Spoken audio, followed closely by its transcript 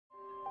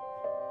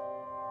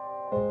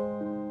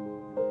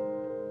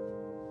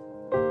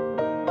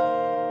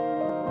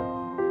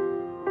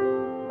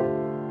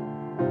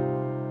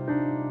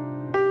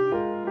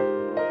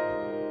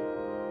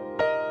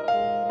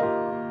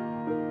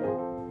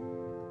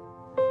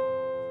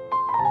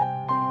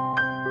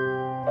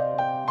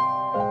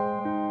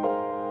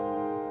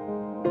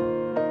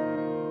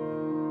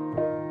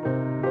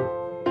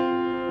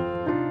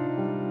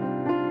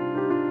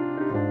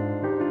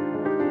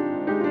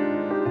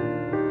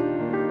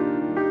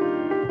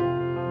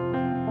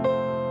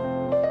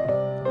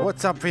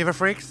What's up, Phever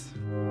freaks?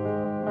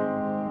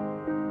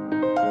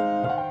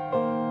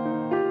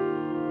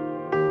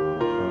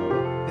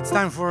 It's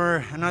time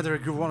for another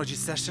Groovology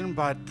session,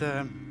 but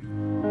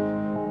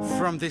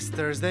from this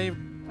Thursday,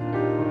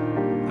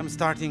 I'm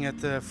starting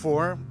at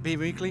 4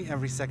 bi-weekly,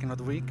 every second of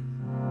the week.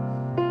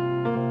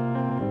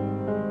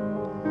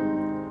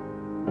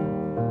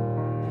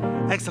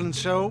 Excellent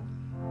show.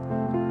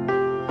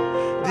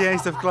 The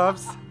Ace of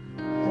Clubs.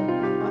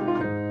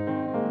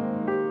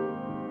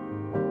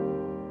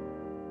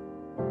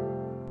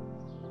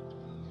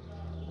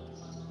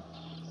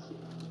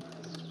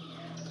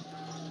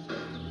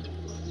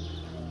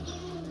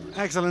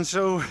 Excellent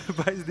show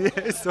by the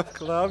Ace of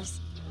Clubs.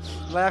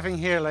 Laughing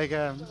here like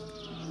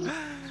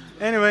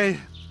Anyway,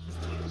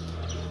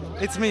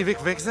 it's me,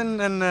 Vixon,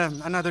 and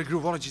another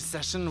Groovology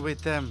session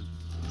with,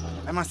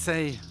 I must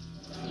say,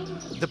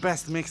 the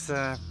best mix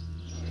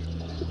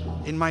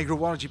in my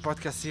Groovology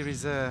podcast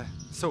series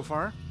so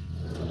far.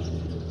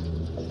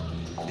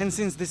 And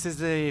since this is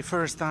the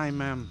first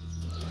time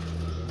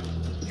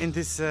in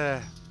this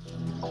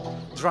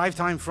drive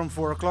time from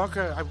 4 o'clock,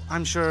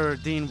 I'm sure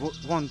Dean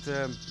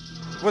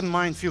wouldn't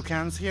mind few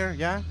cans here,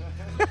 yeah?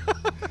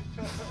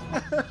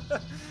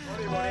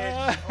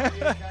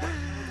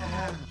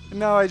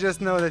 No, I just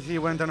know that he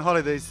went on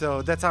holiday,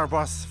 so that's our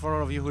boss, for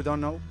all of you who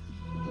don't know.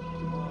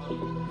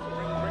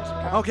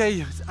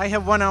 Okay, I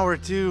have 1 hour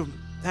too,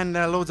 and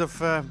loads of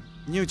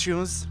new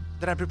tunes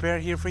that I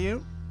prepared here for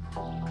you.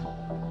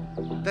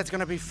 That's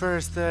gonna be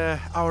first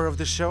hour of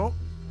the show.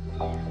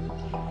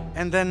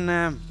 And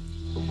then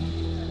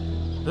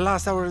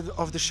last hour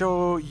of the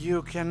show,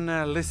 you can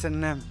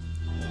listen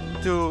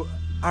to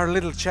our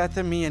little chat,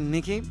 me and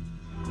Nikki,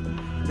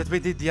 that we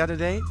did the other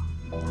day.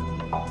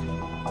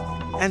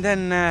 And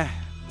then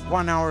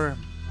 1 hour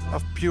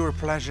of pure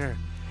pleasure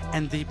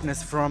and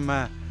deepness from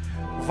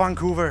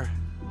Vancouver.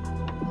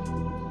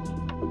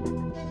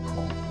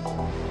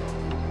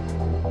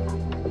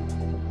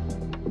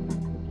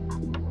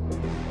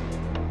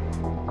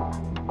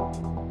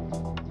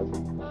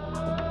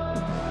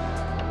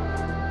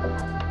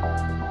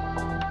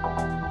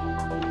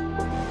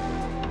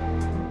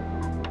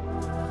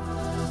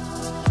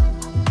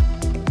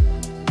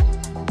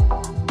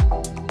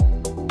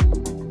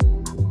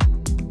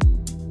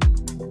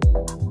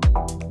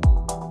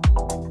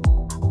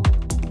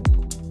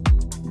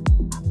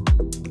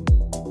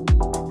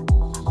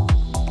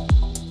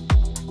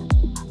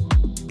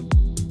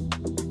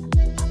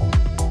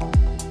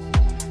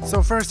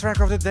 First track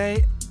of the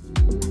day,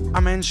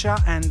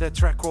 Amencia, and the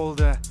track called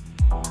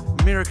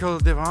Miracle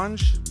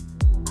Devange,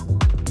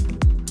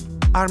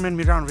 Armin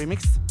Miran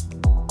remix,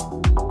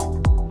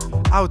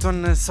 out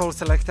on Soul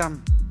Selecta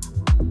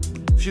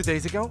a few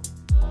days ago,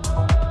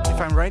 if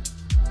I'm right.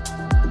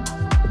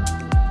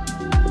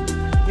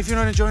 If you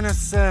want to join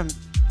us,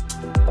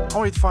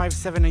 085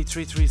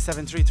 7833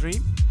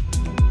 733,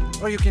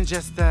 or you can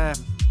just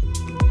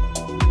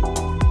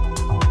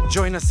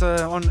join us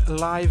on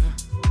live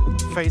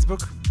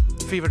Facebook,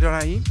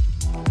 Phever.ie.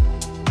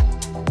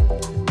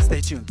 Stay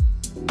tuned.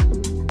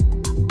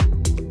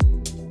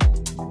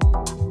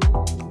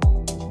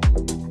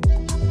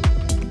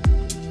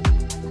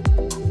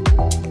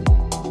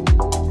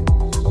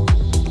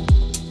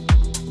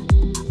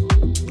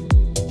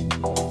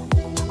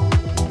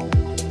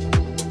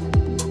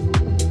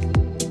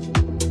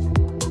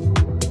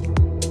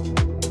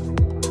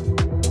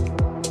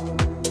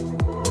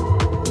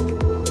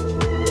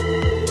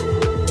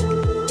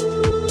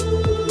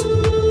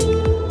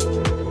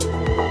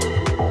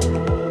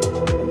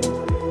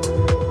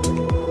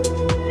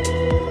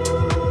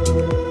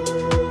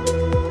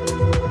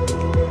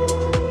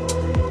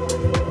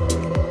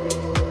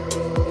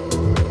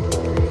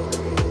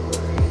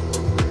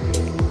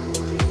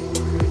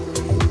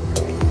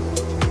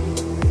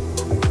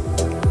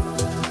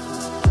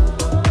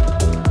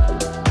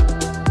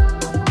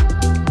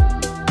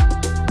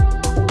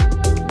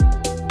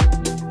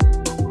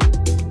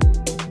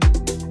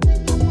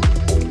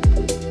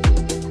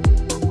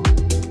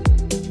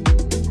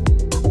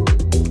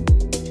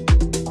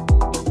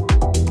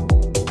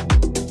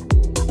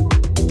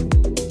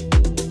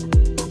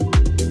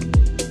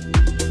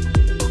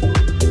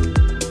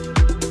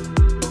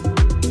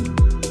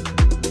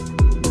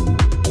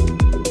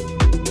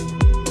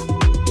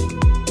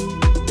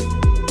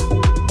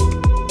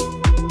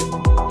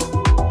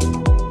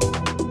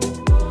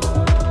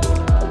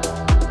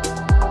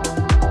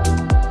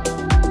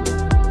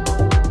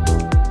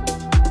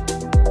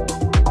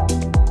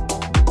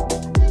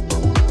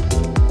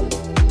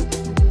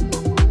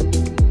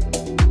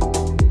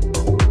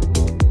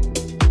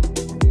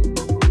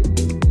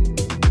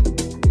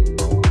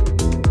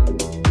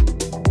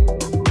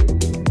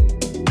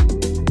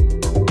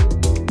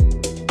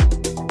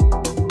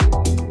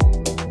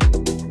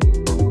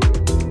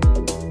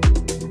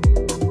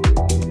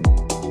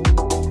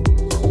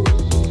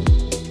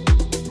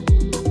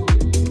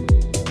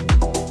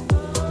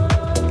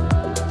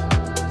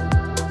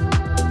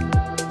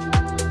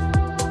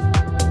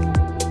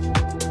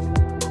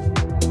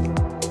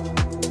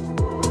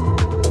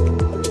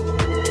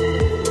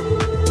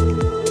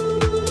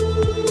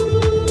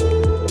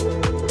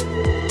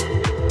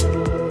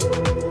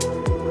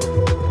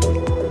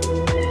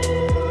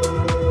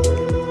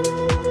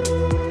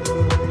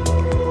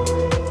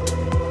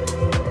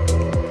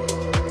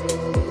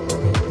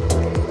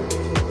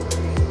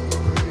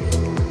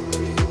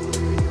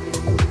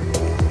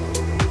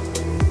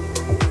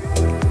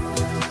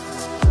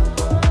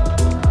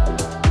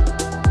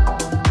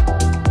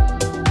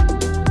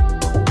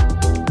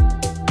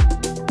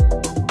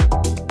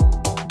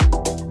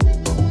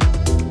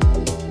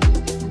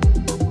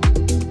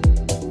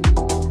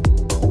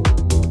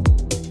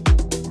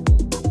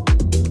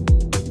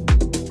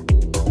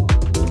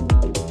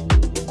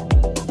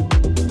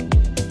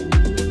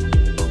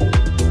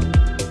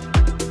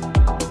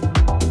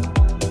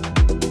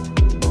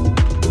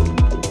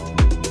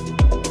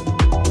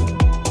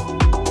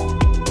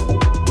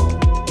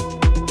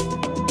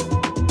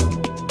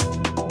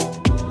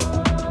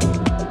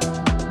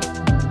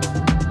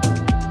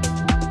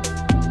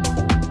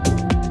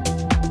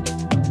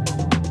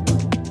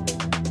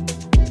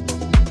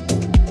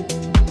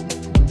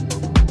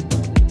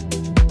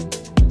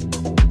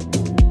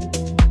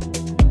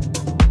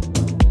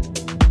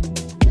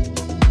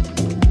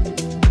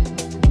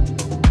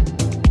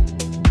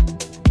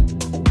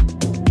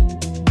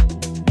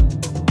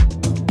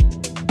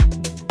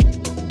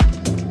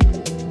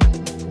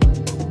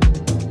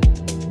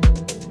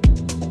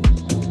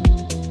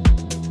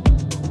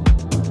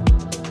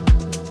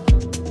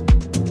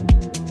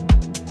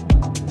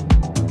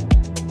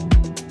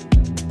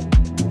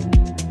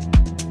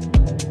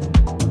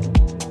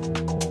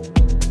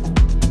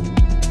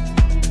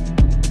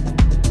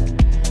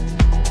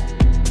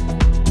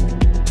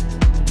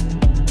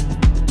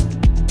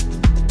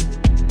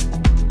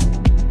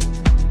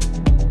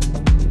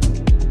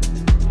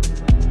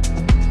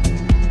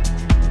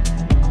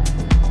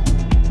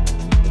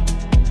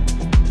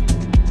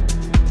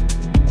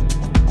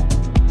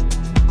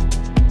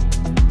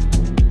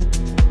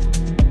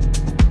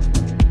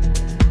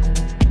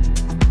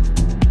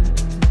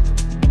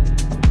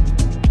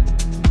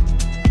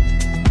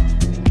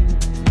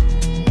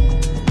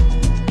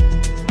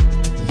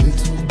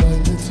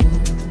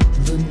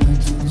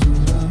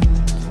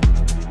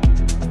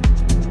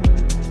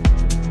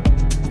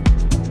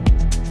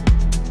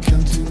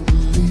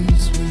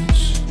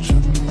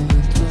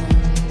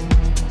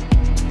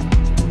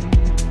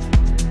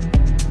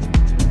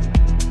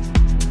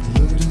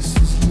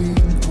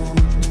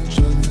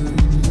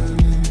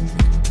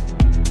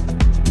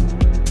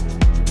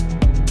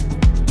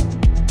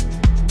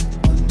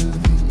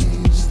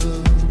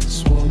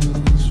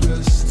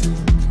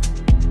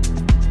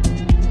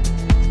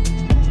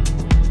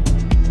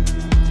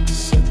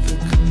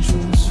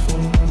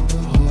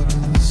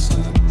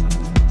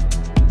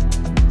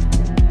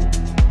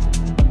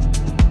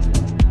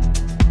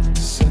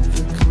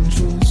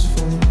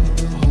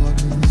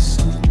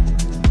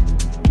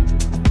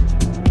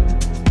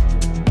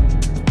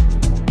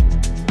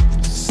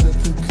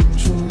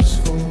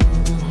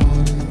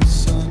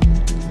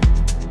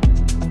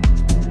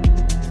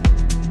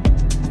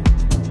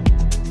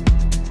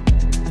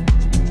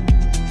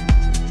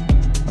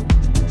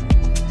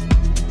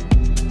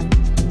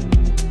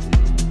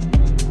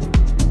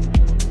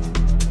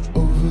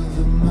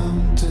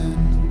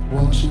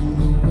 watching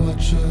the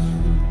watcher,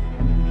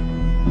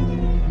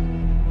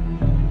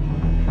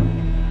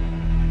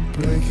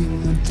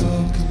 breaking the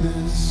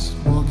darkness,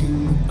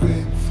 walking the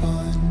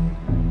grapevine.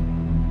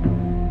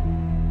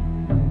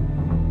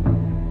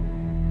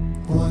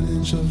 1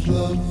 inch of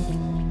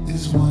love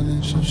is 1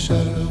 inch of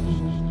shadow.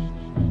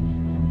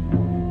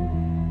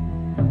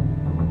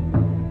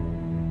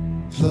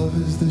 Love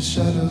is the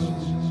shadow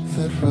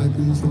that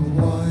ripens the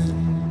wine.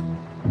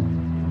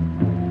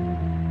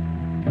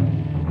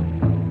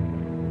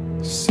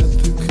 Set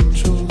the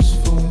controls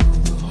for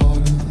the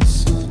heart of the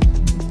sun.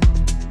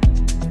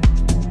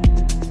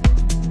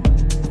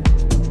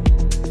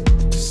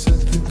 Set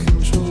the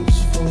controls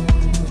for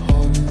the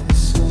heart of the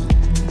sun.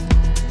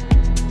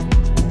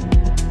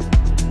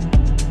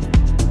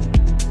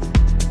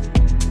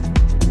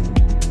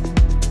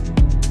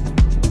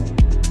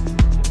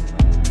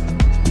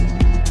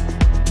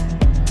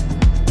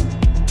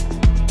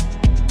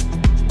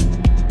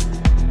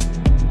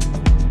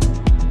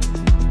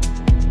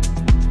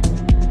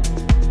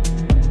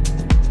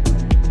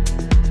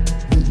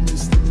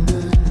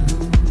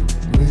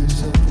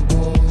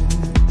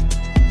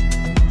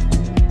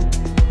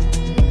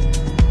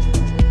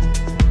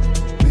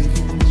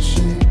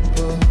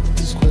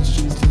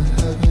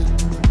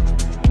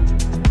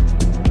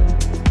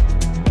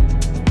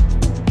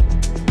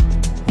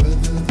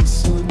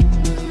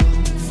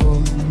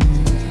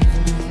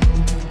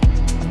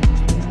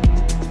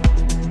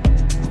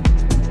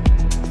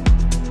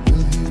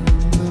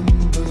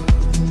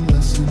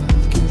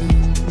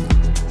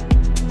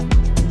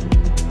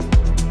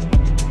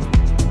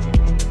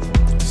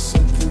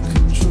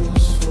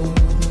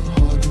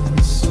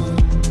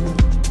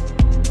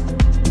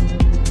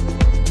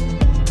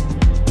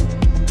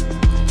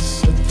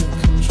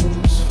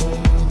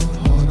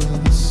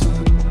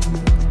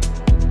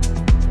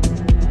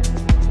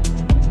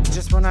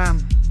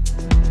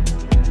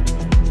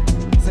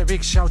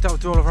 Shout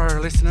out to all of our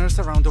listeners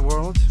around the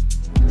world,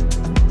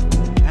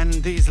 and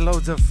these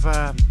loads of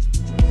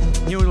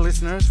new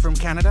listeners from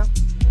Canada,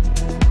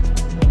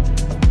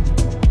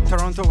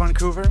 Toronto,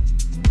 Vancouver,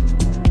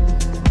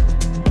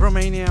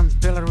 Romania,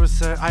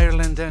 Belarus,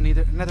 Ireland,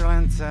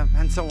 Netherlands,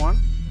 and so on.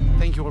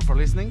 Thank you all for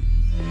listening.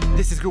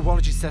 This is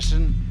Groovology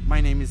Session.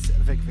 My name is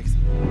Vixon.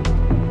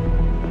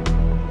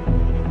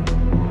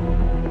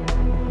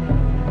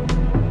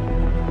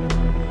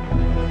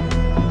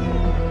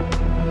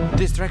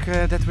 This track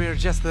that we're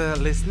just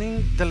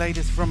listening, the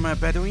latest from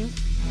Bedouin,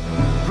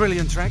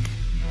 brilliant track.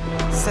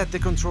 Set the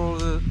control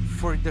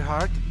for the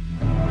heart.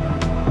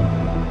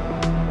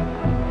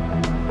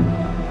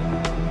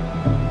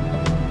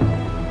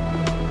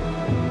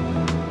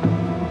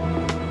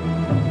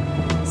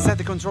 Set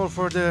the control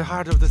for the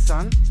heart of the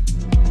sun.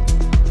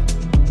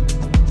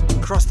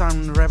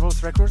 Crosstown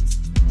Rebels Records.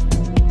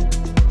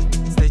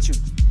 Stay tuned.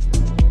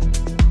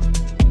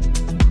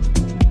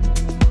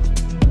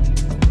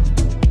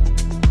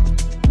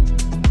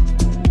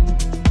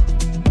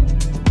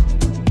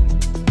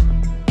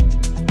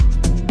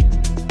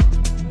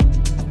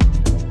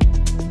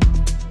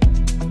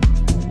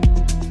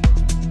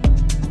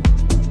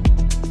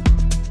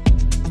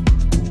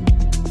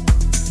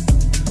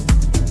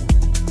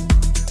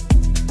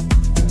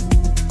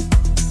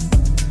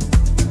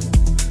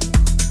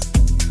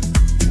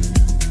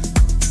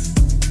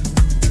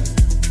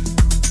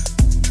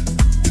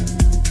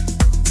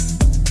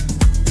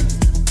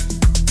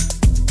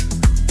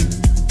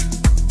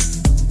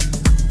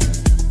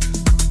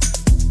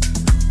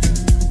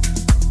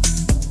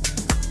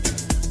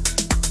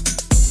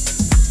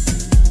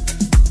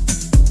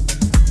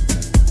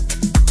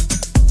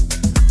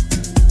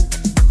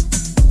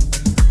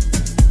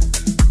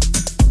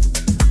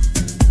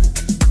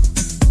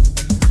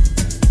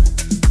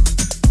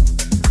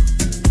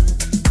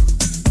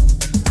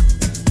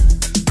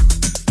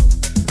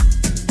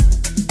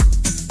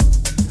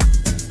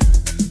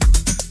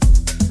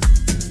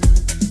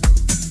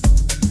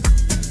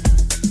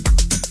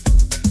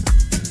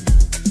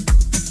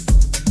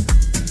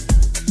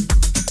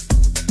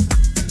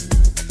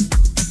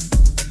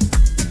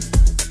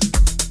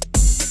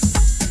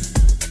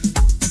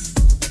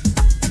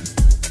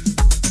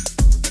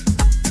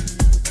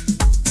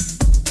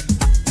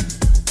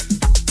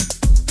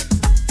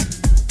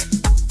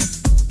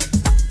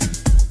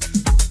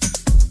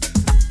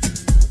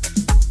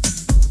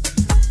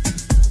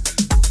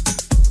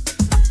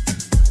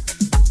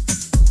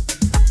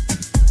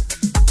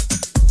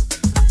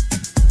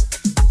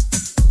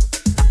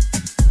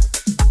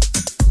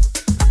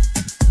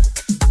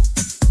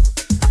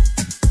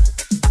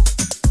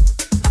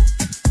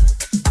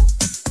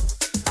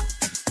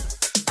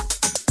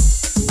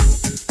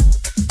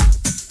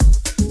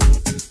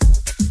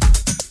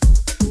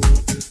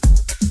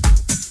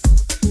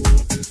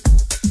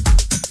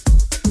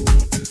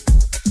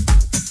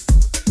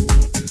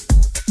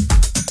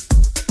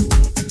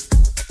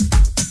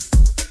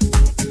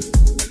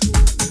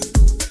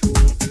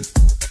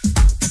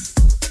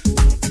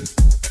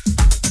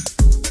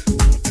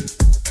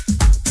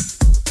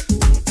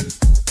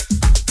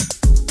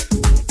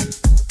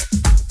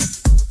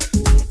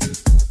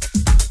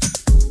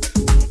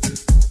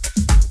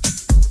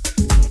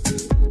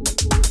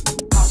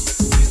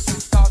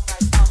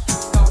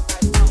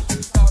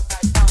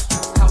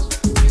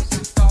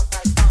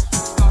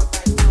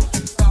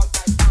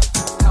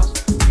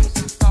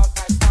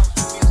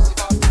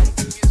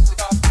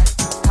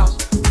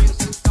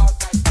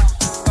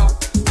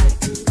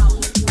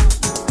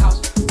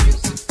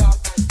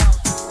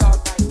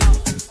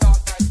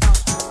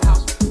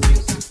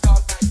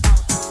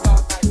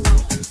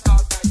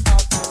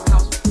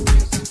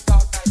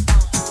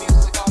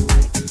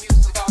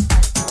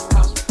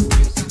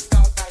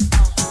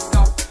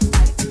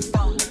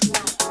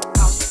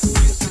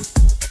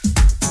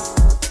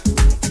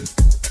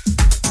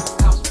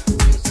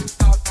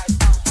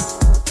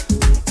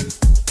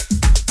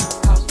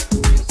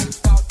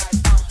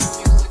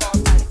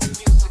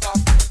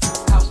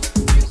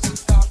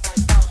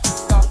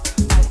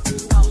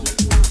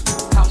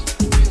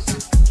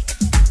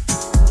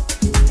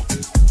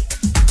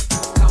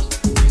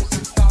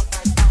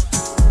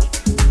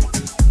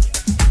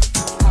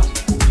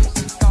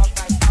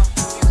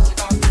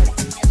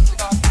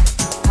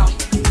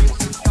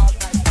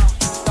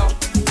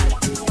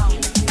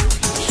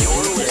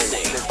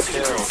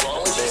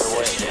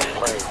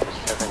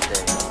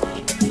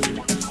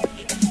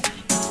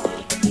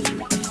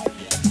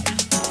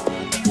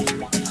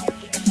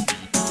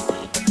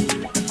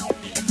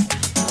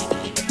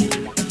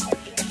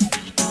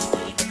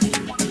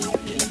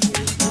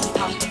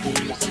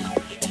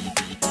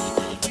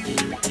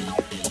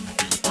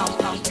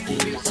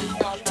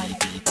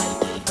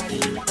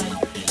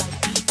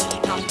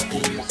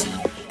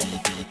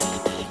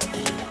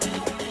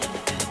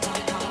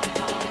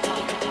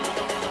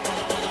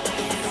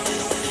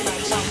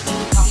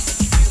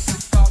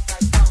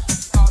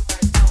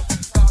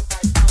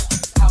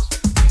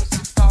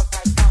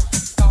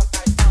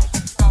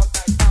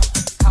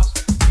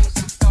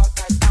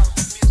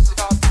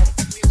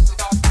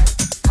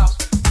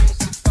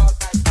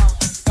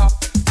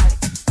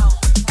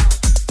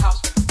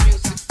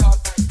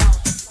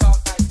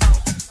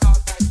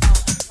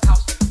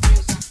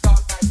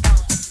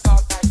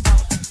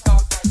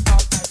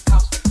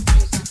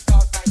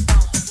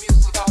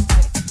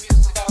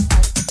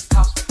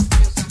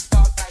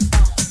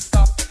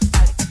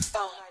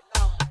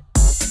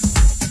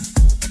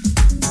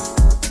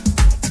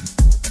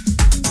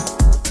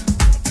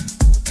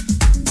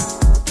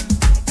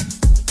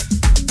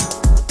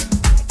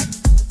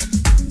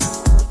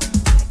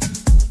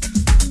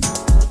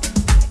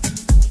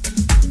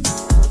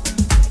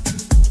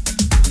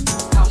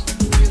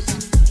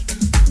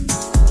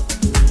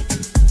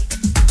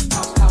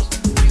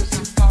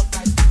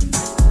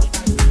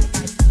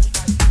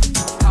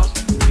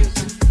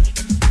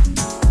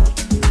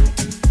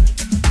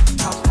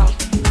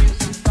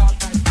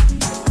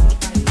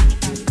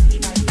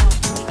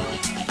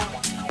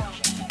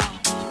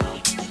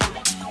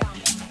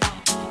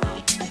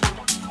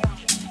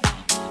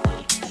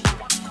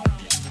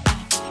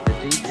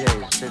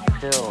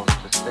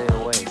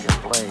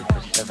 play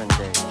for 7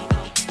 days.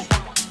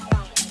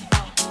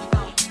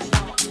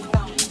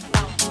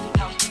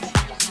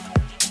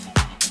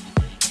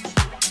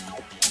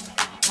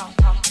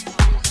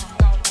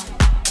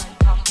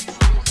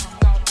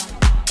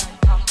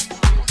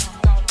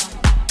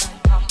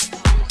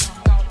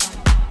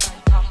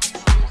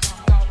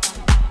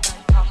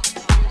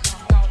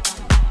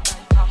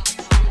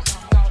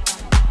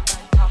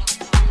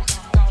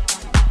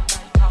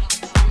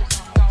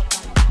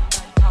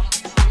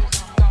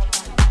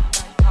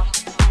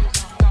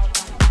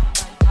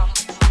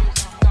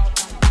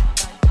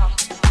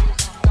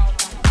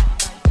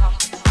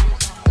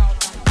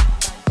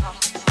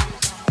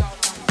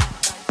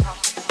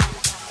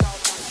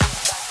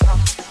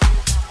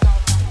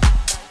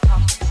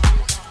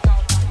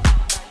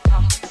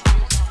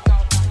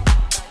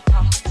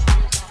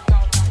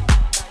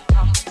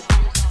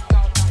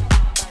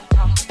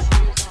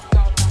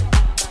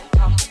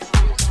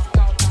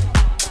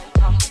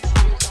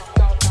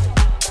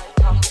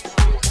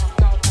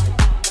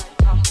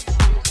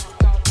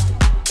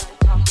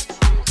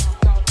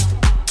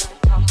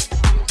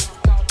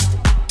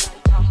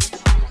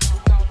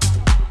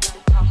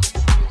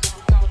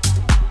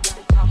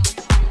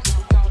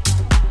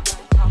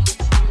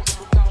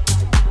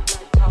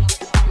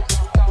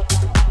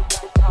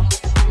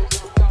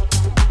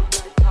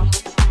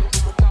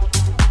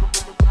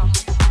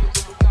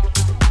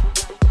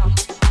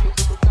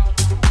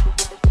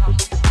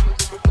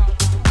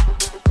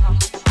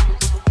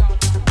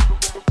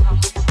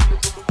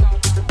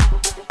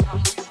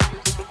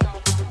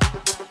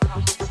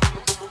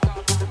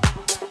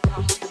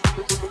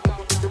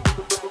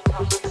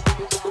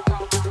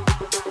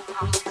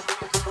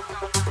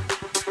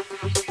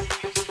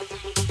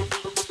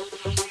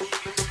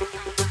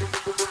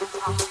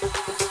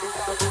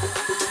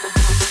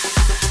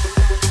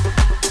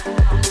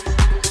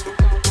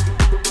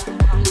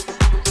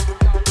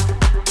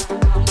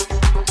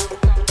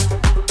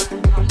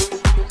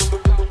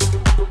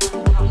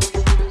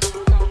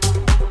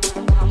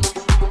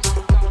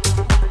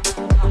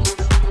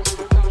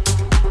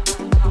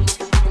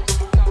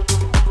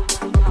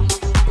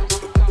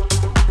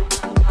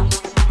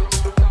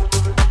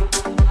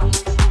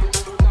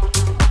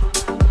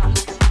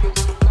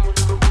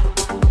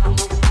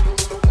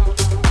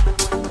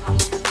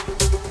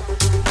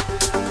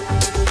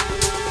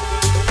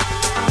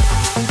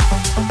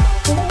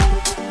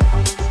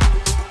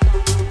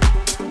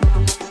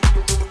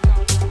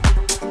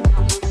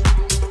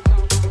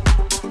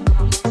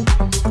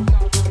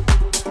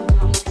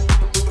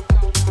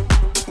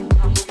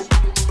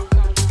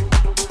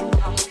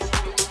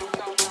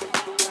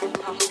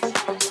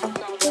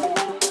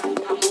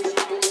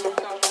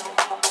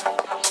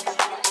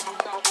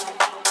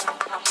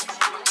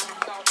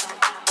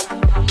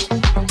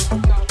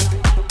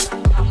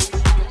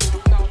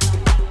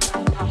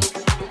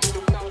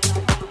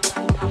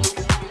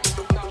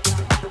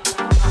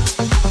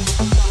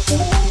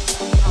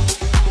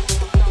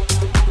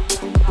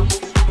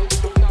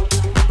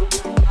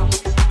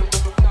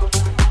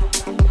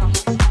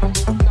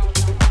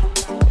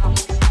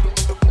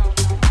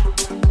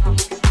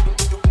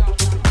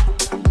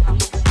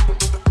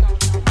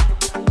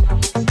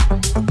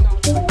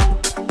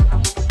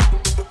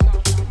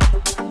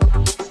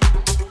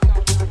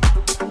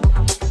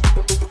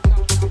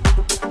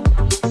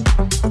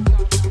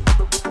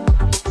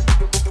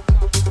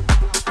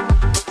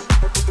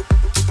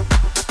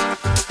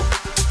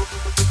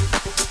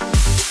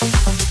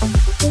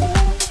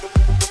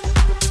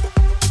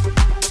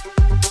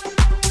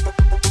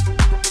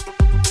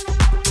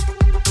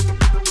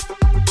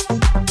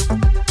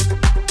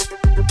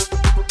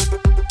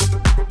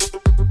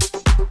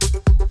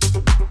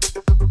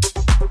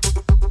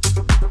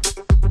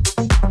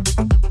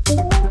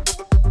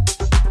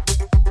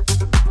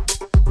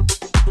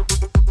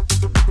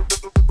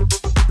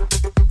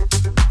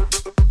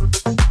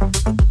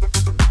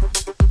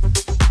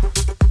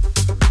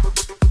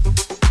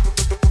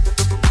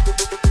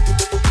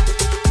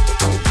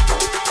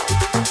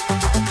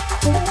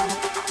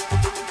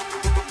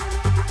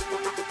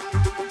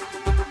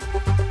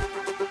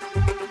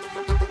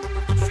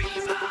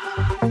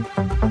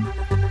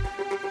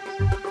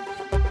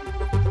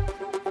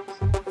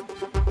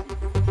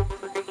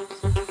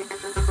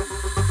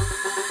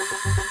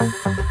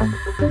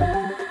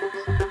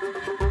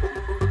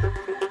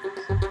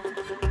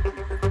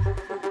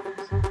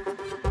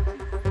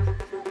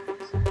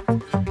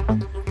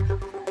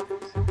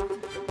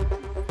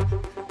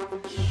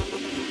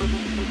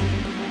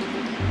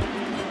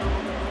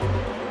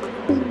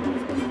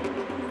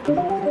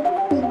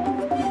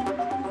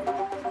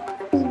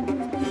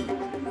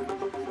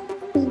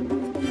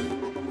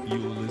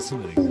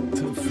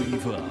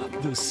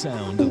 The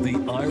sound of the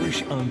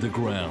Irish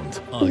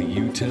underground. Are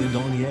you turned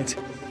on yet?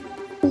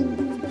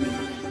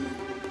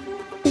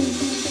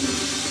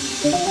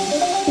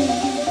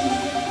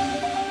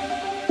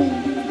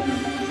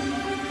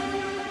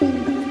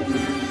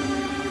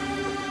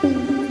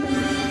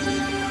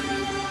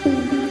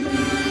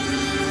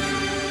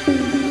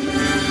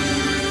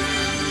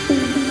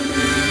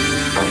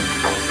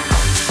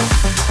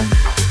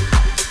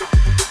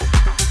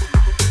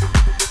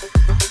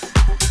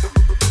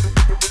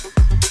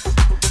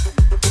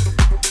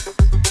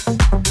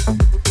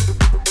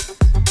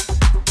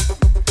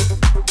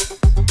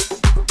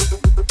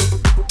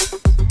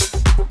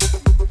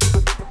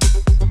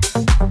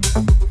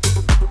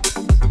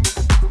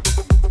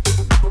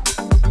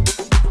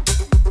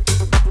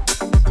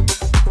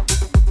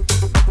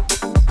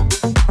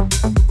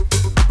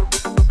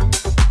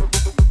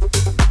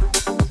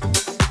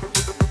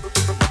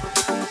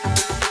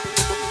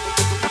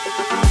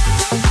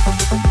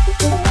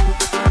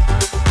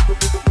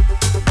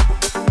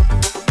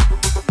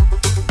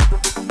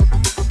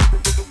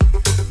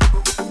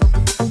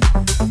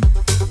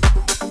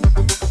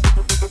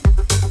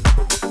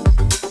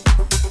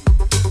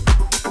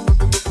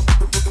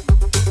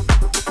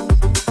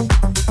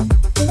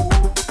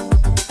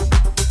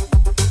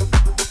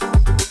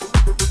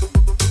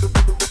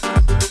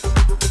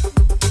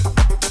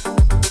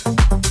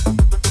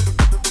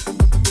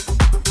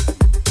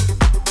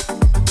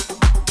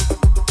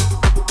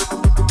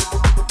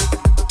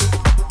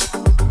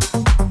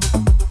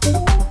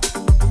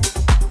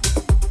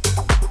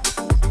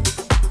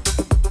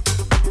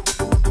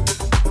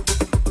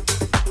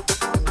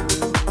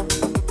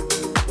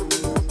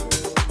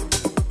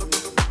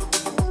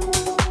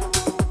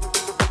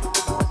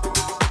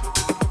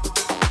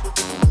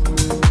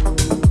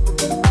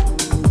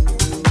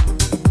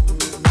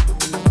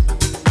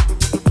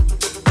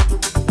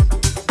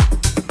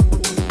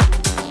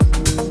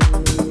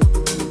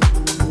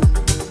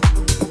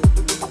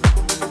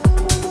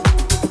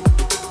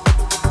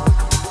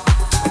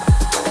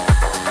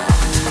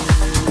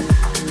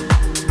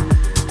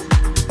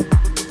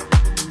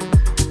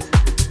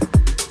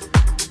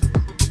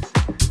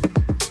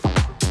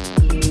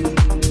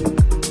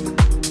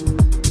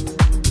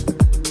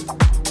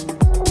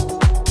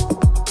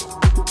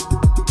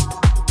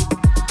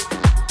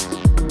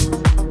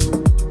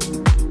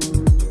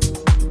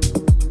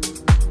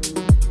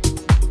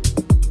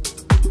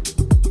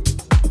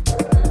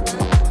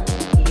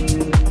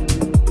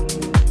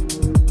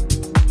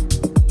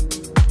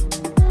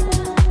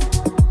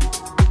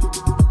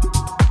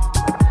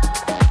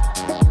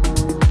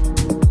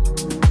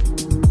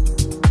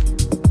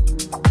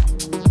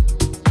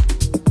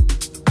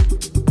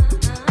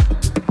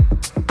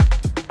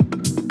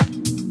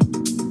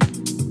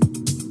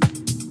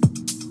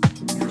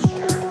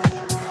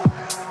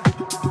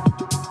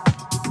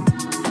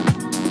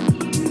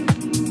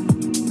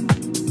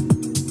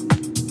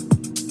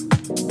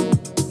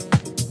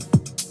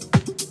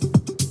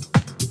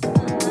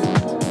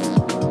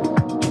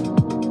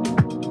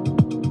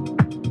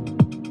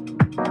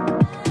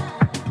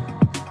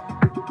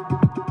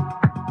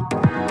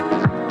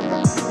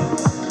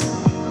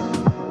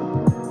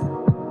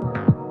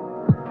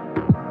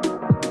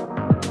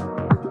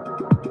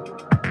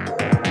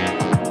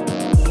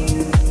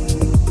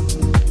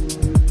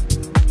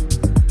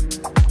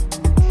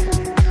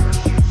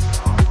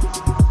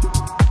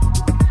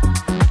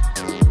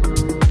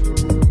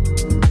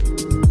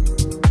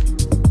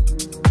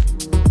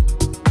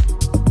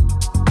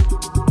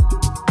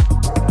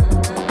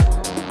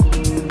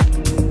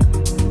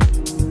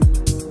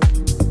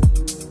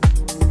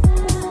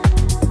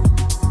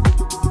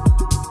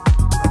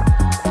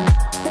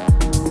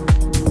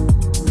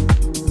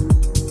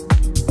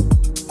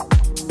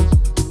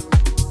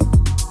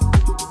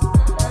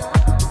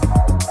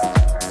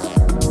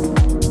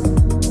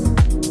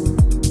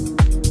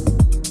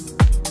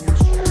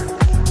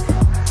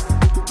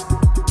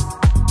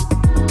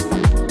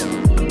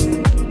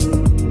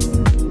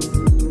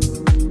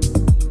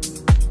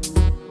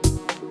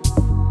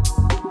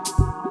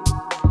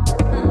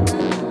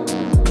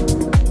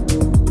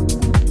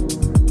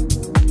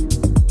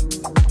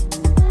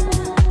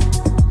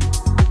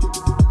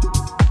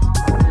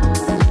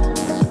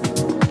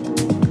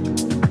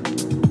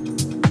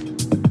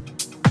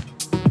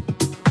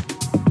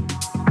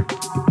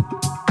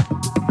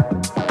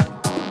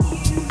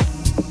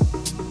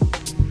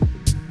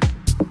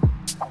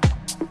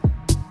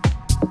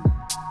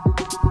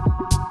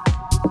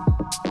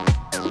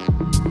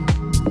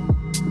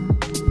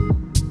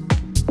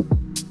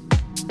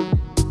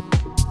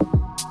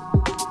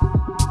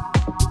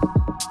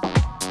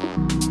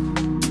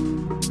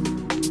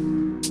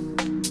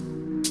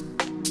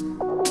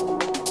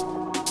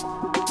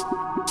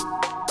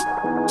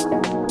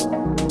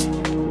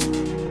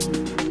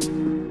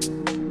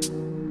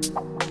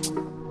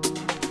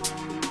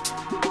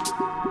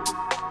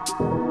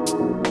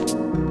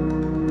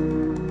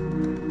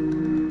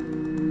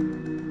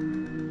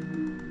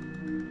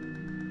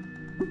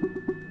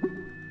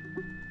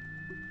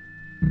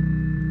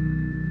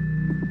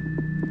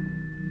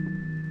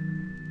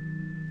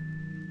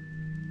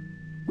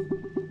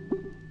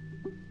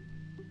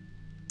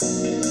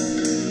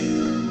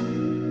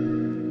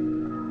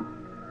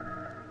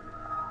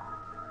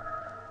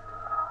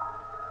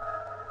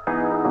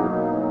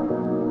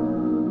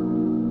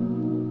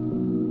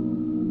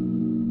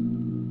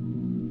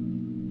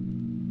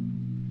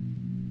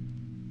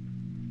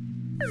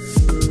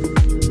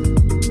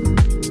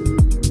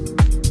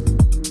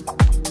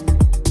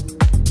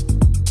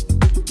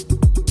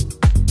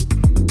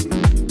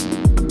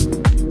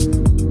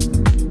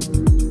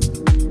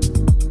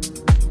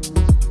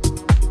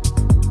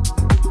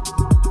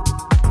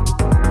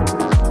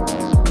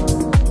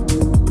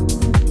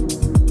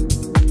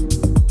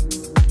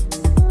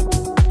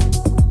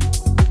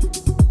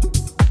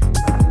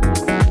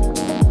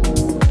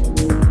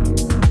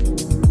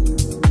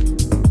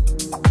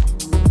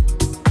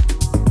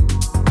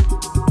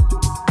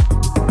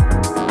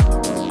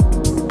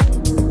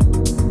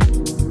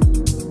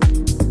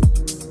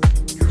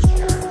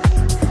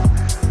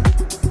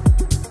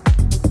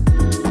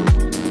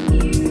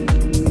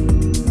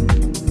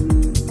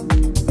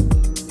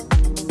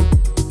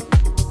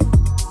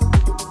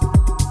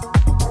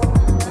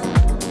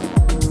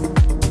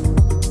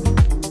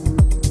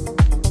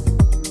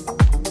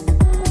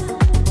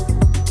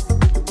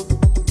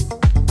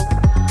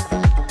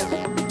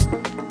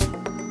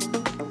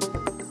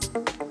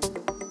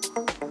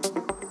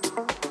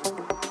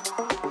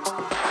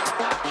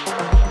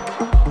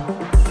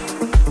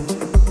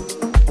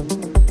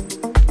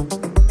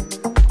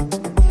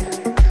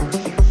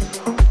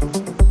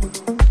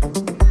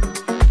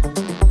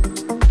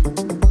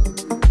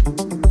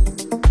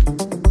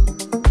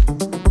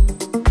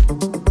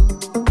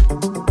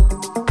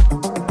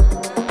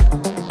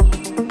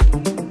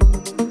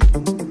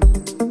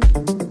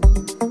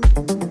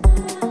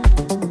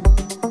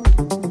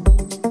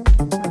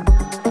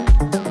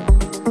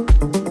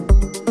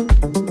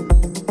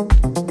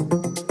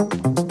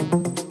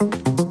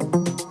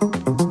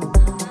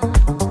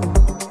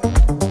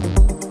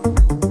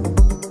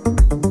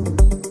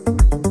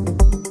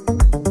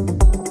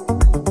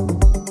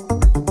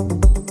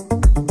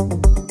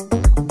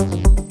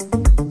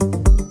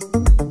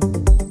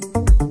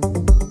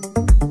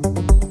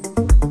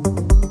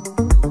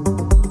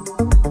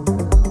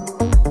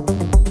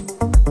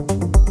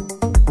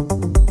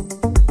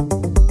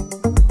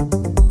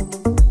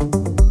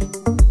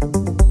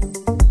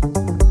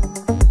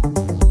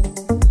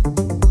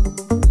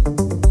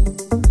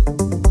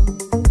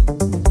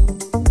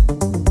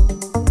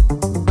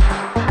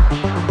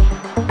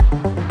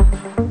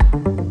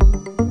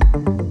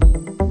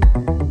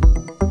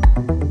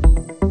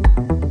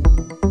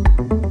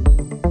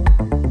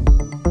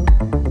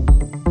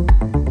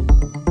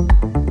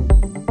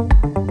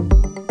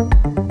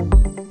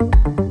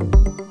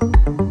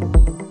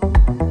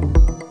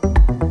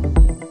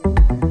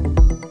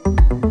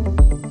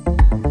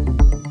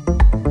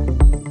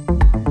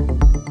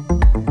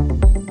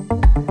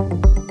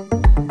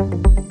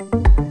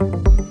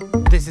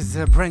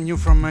 brand new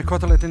from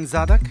Kotelet and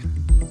Zadak.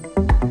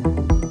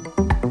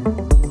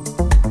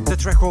 The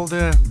track called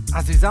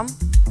Azizam.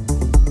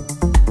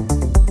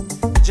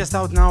 Just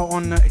out now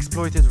on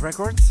Exploited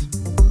Records.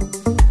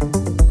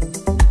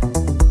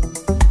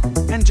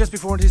 And just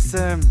before this,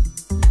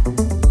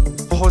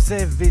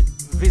 Jose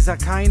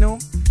Vizcaino,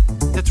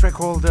 the track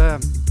called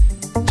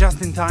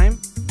Just in Time.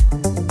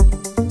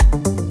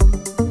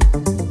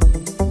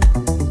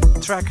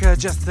 Track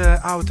just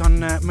out on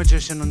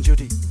Magician on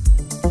Duty.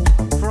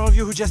 For all of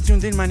you who just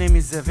tuned in, my name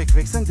is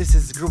Vixon. This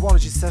is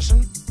Groovology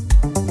Session.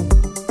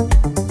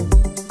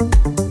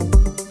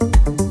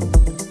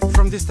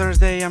 From this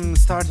Thursday, I'm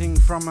starting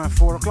from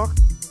 4 o'clock.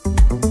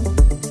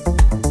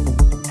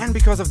 And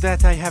because of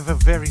that, I have a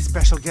very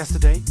special guest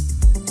today.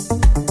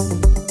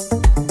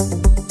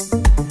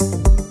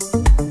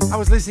 I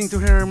was listening to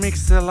her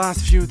mix the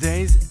last few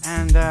days,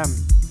 and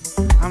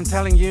I'm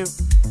telling you,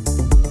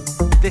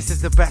 this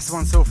is the best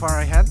one so far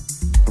I had.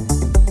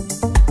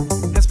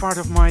 As part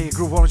of my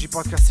Groovology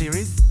podcast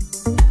series.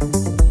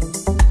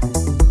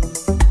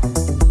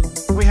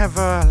 We have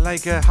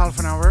like half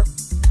an hour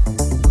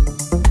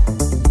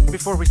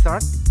before we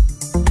start.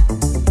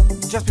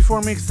 Just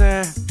before mix,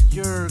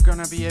 you're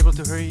gonna be able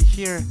to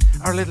hear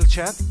our little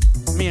chat,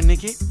 me and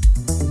Nikki.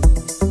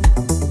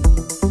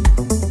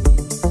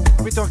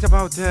 We talked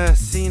about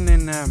scene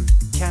in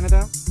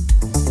Canada,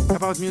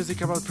 about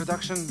music, about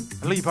production,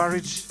 Lee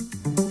Burridge.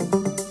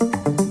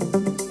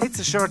 It's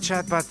a short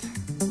chat, but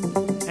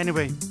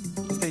anyway,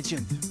 stay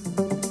tuned.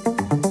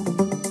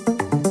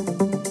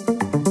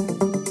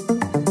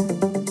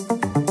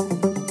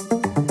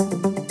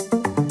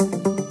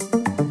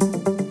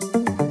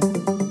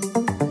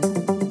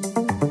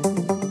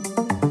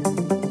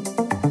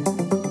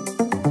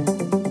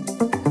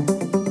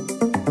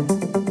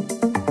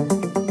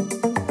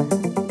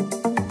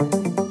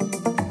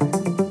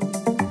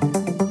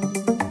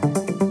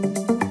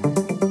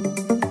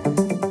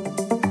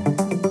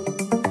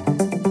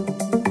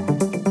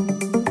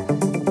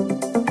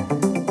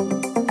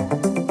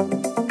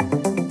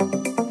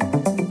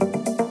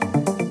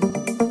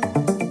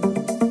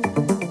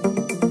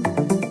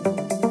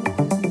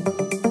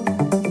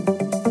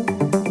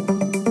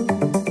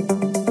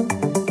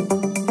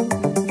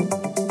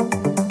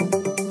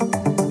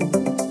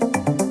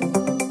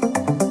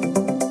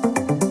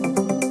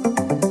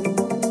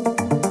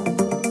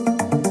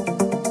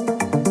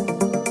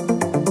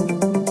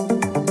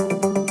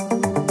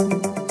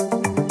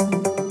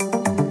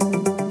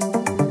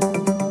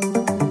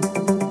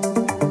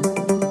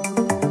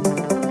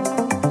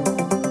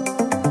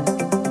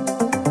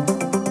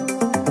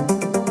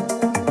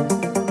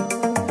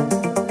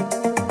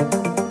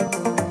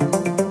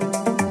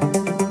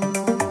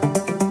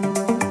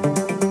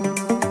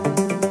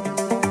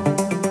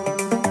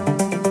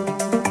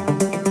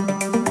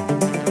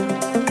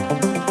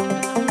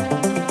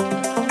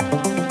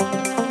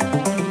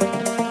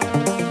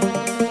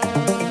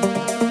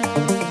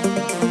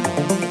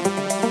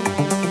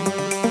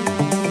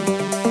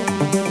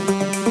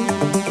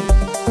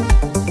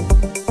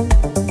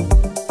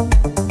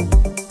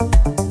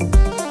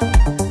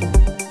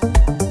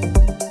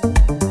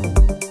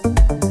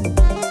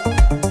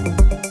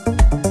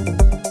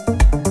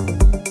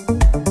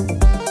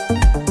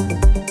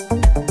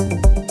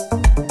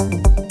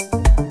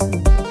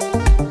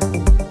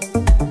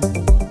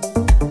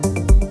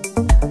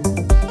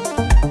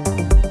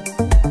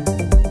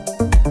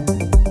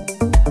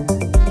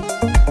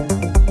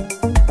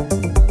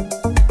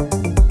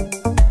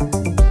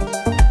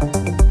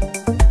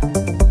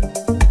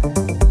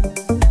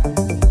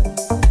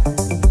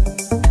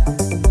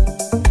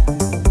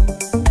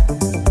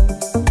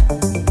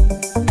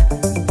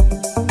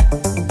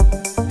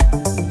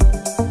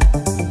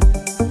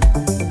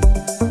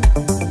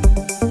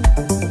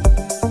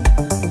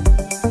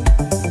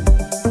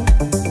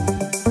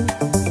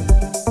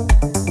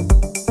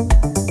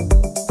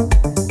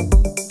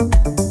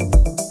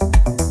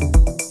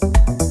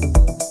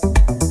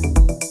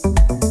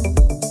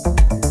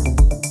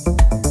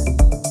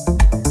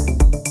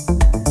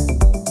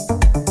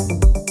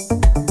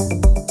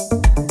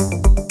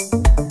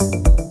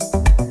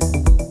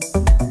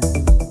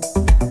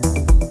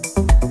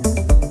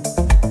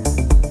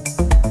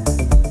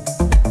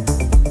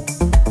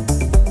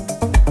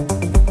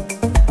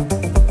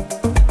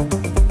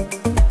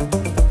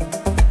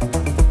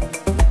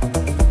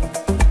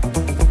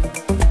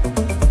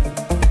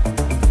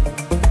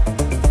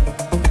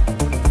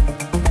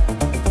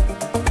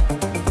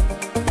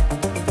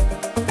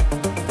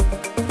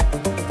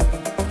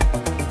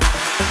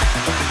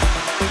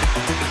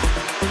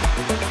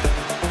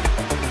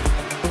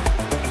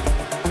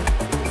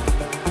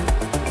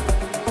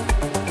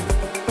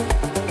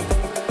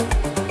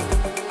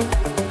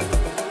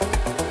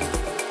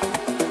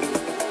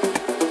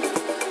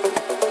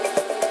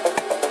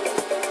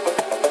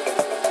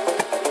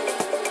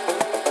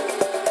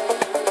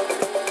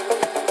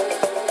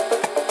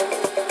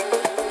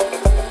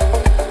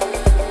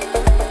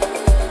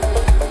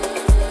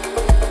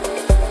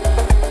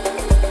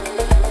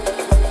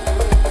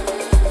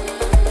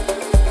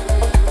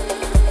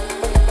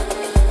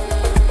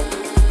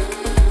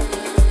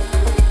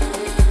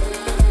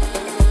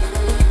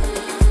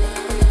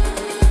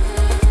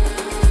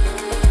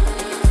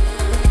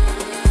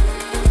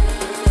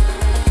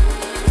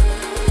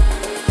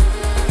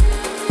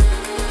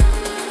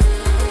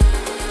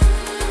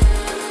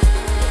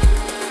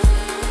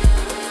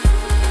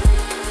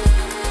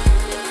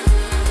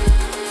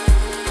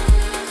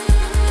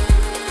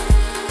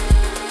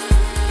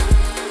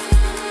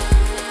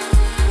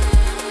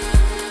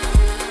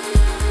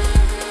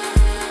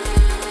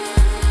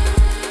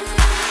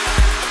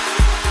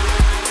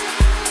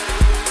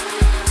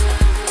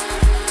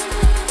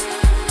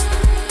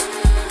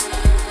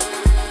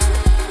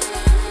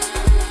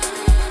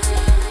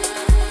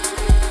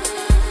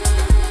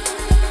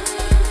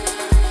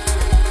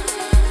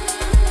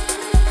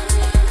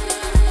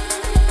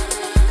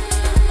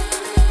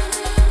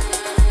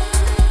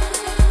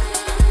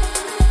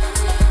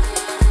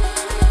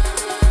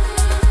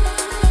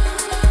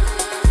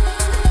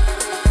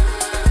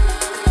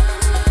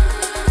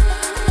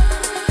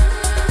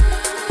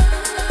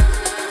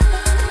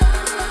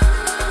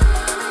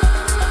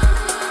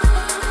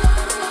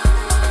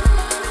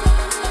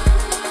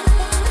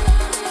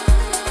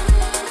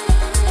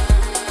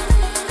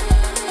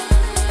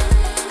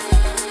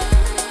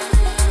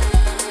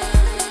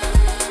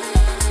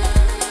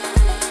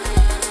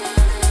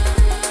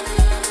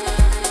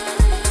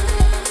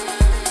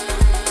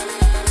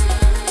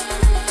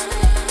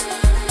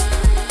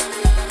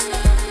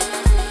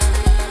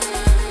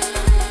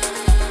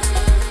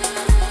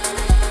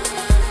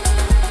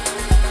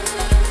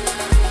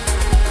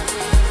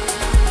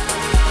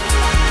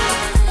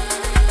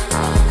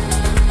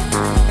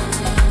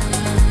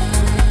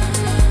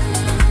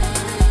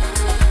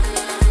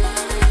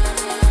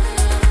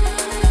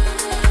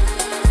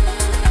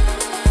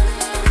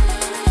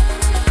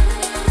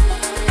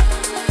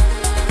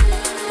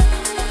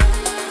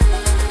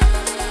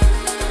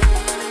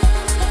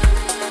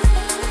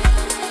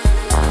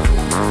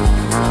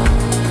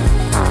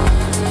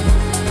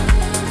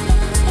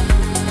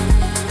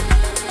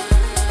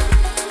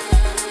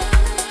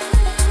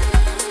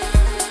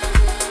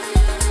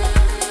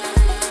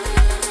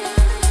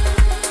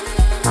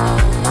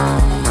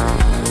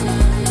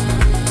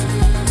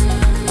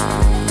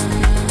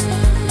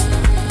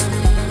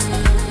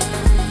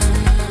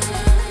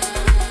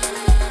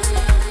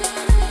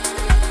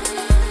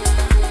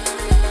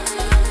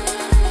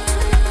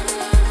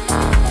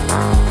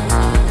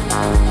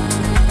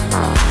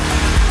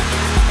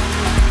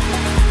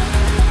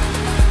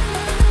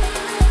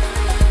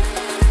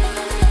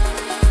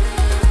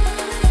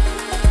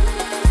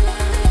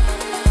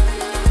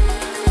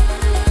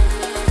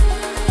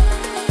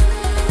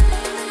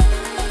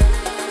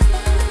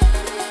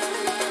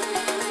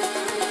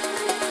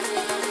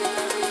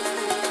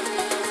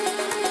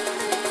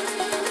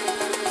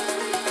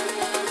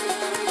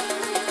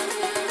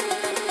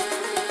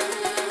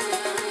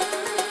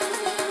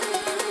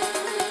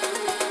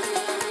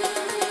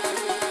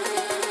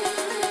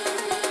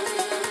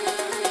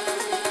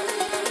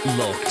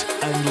 Locked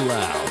and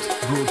loud,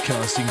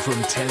 broadcasting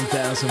from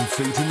 10,000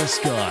 feet in the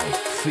sky,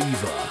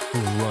 Phever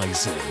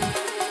Rising.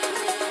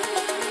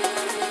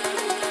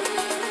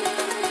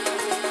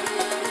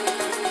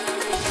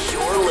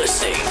 You're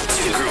listening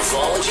to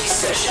Groovology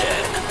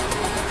Session.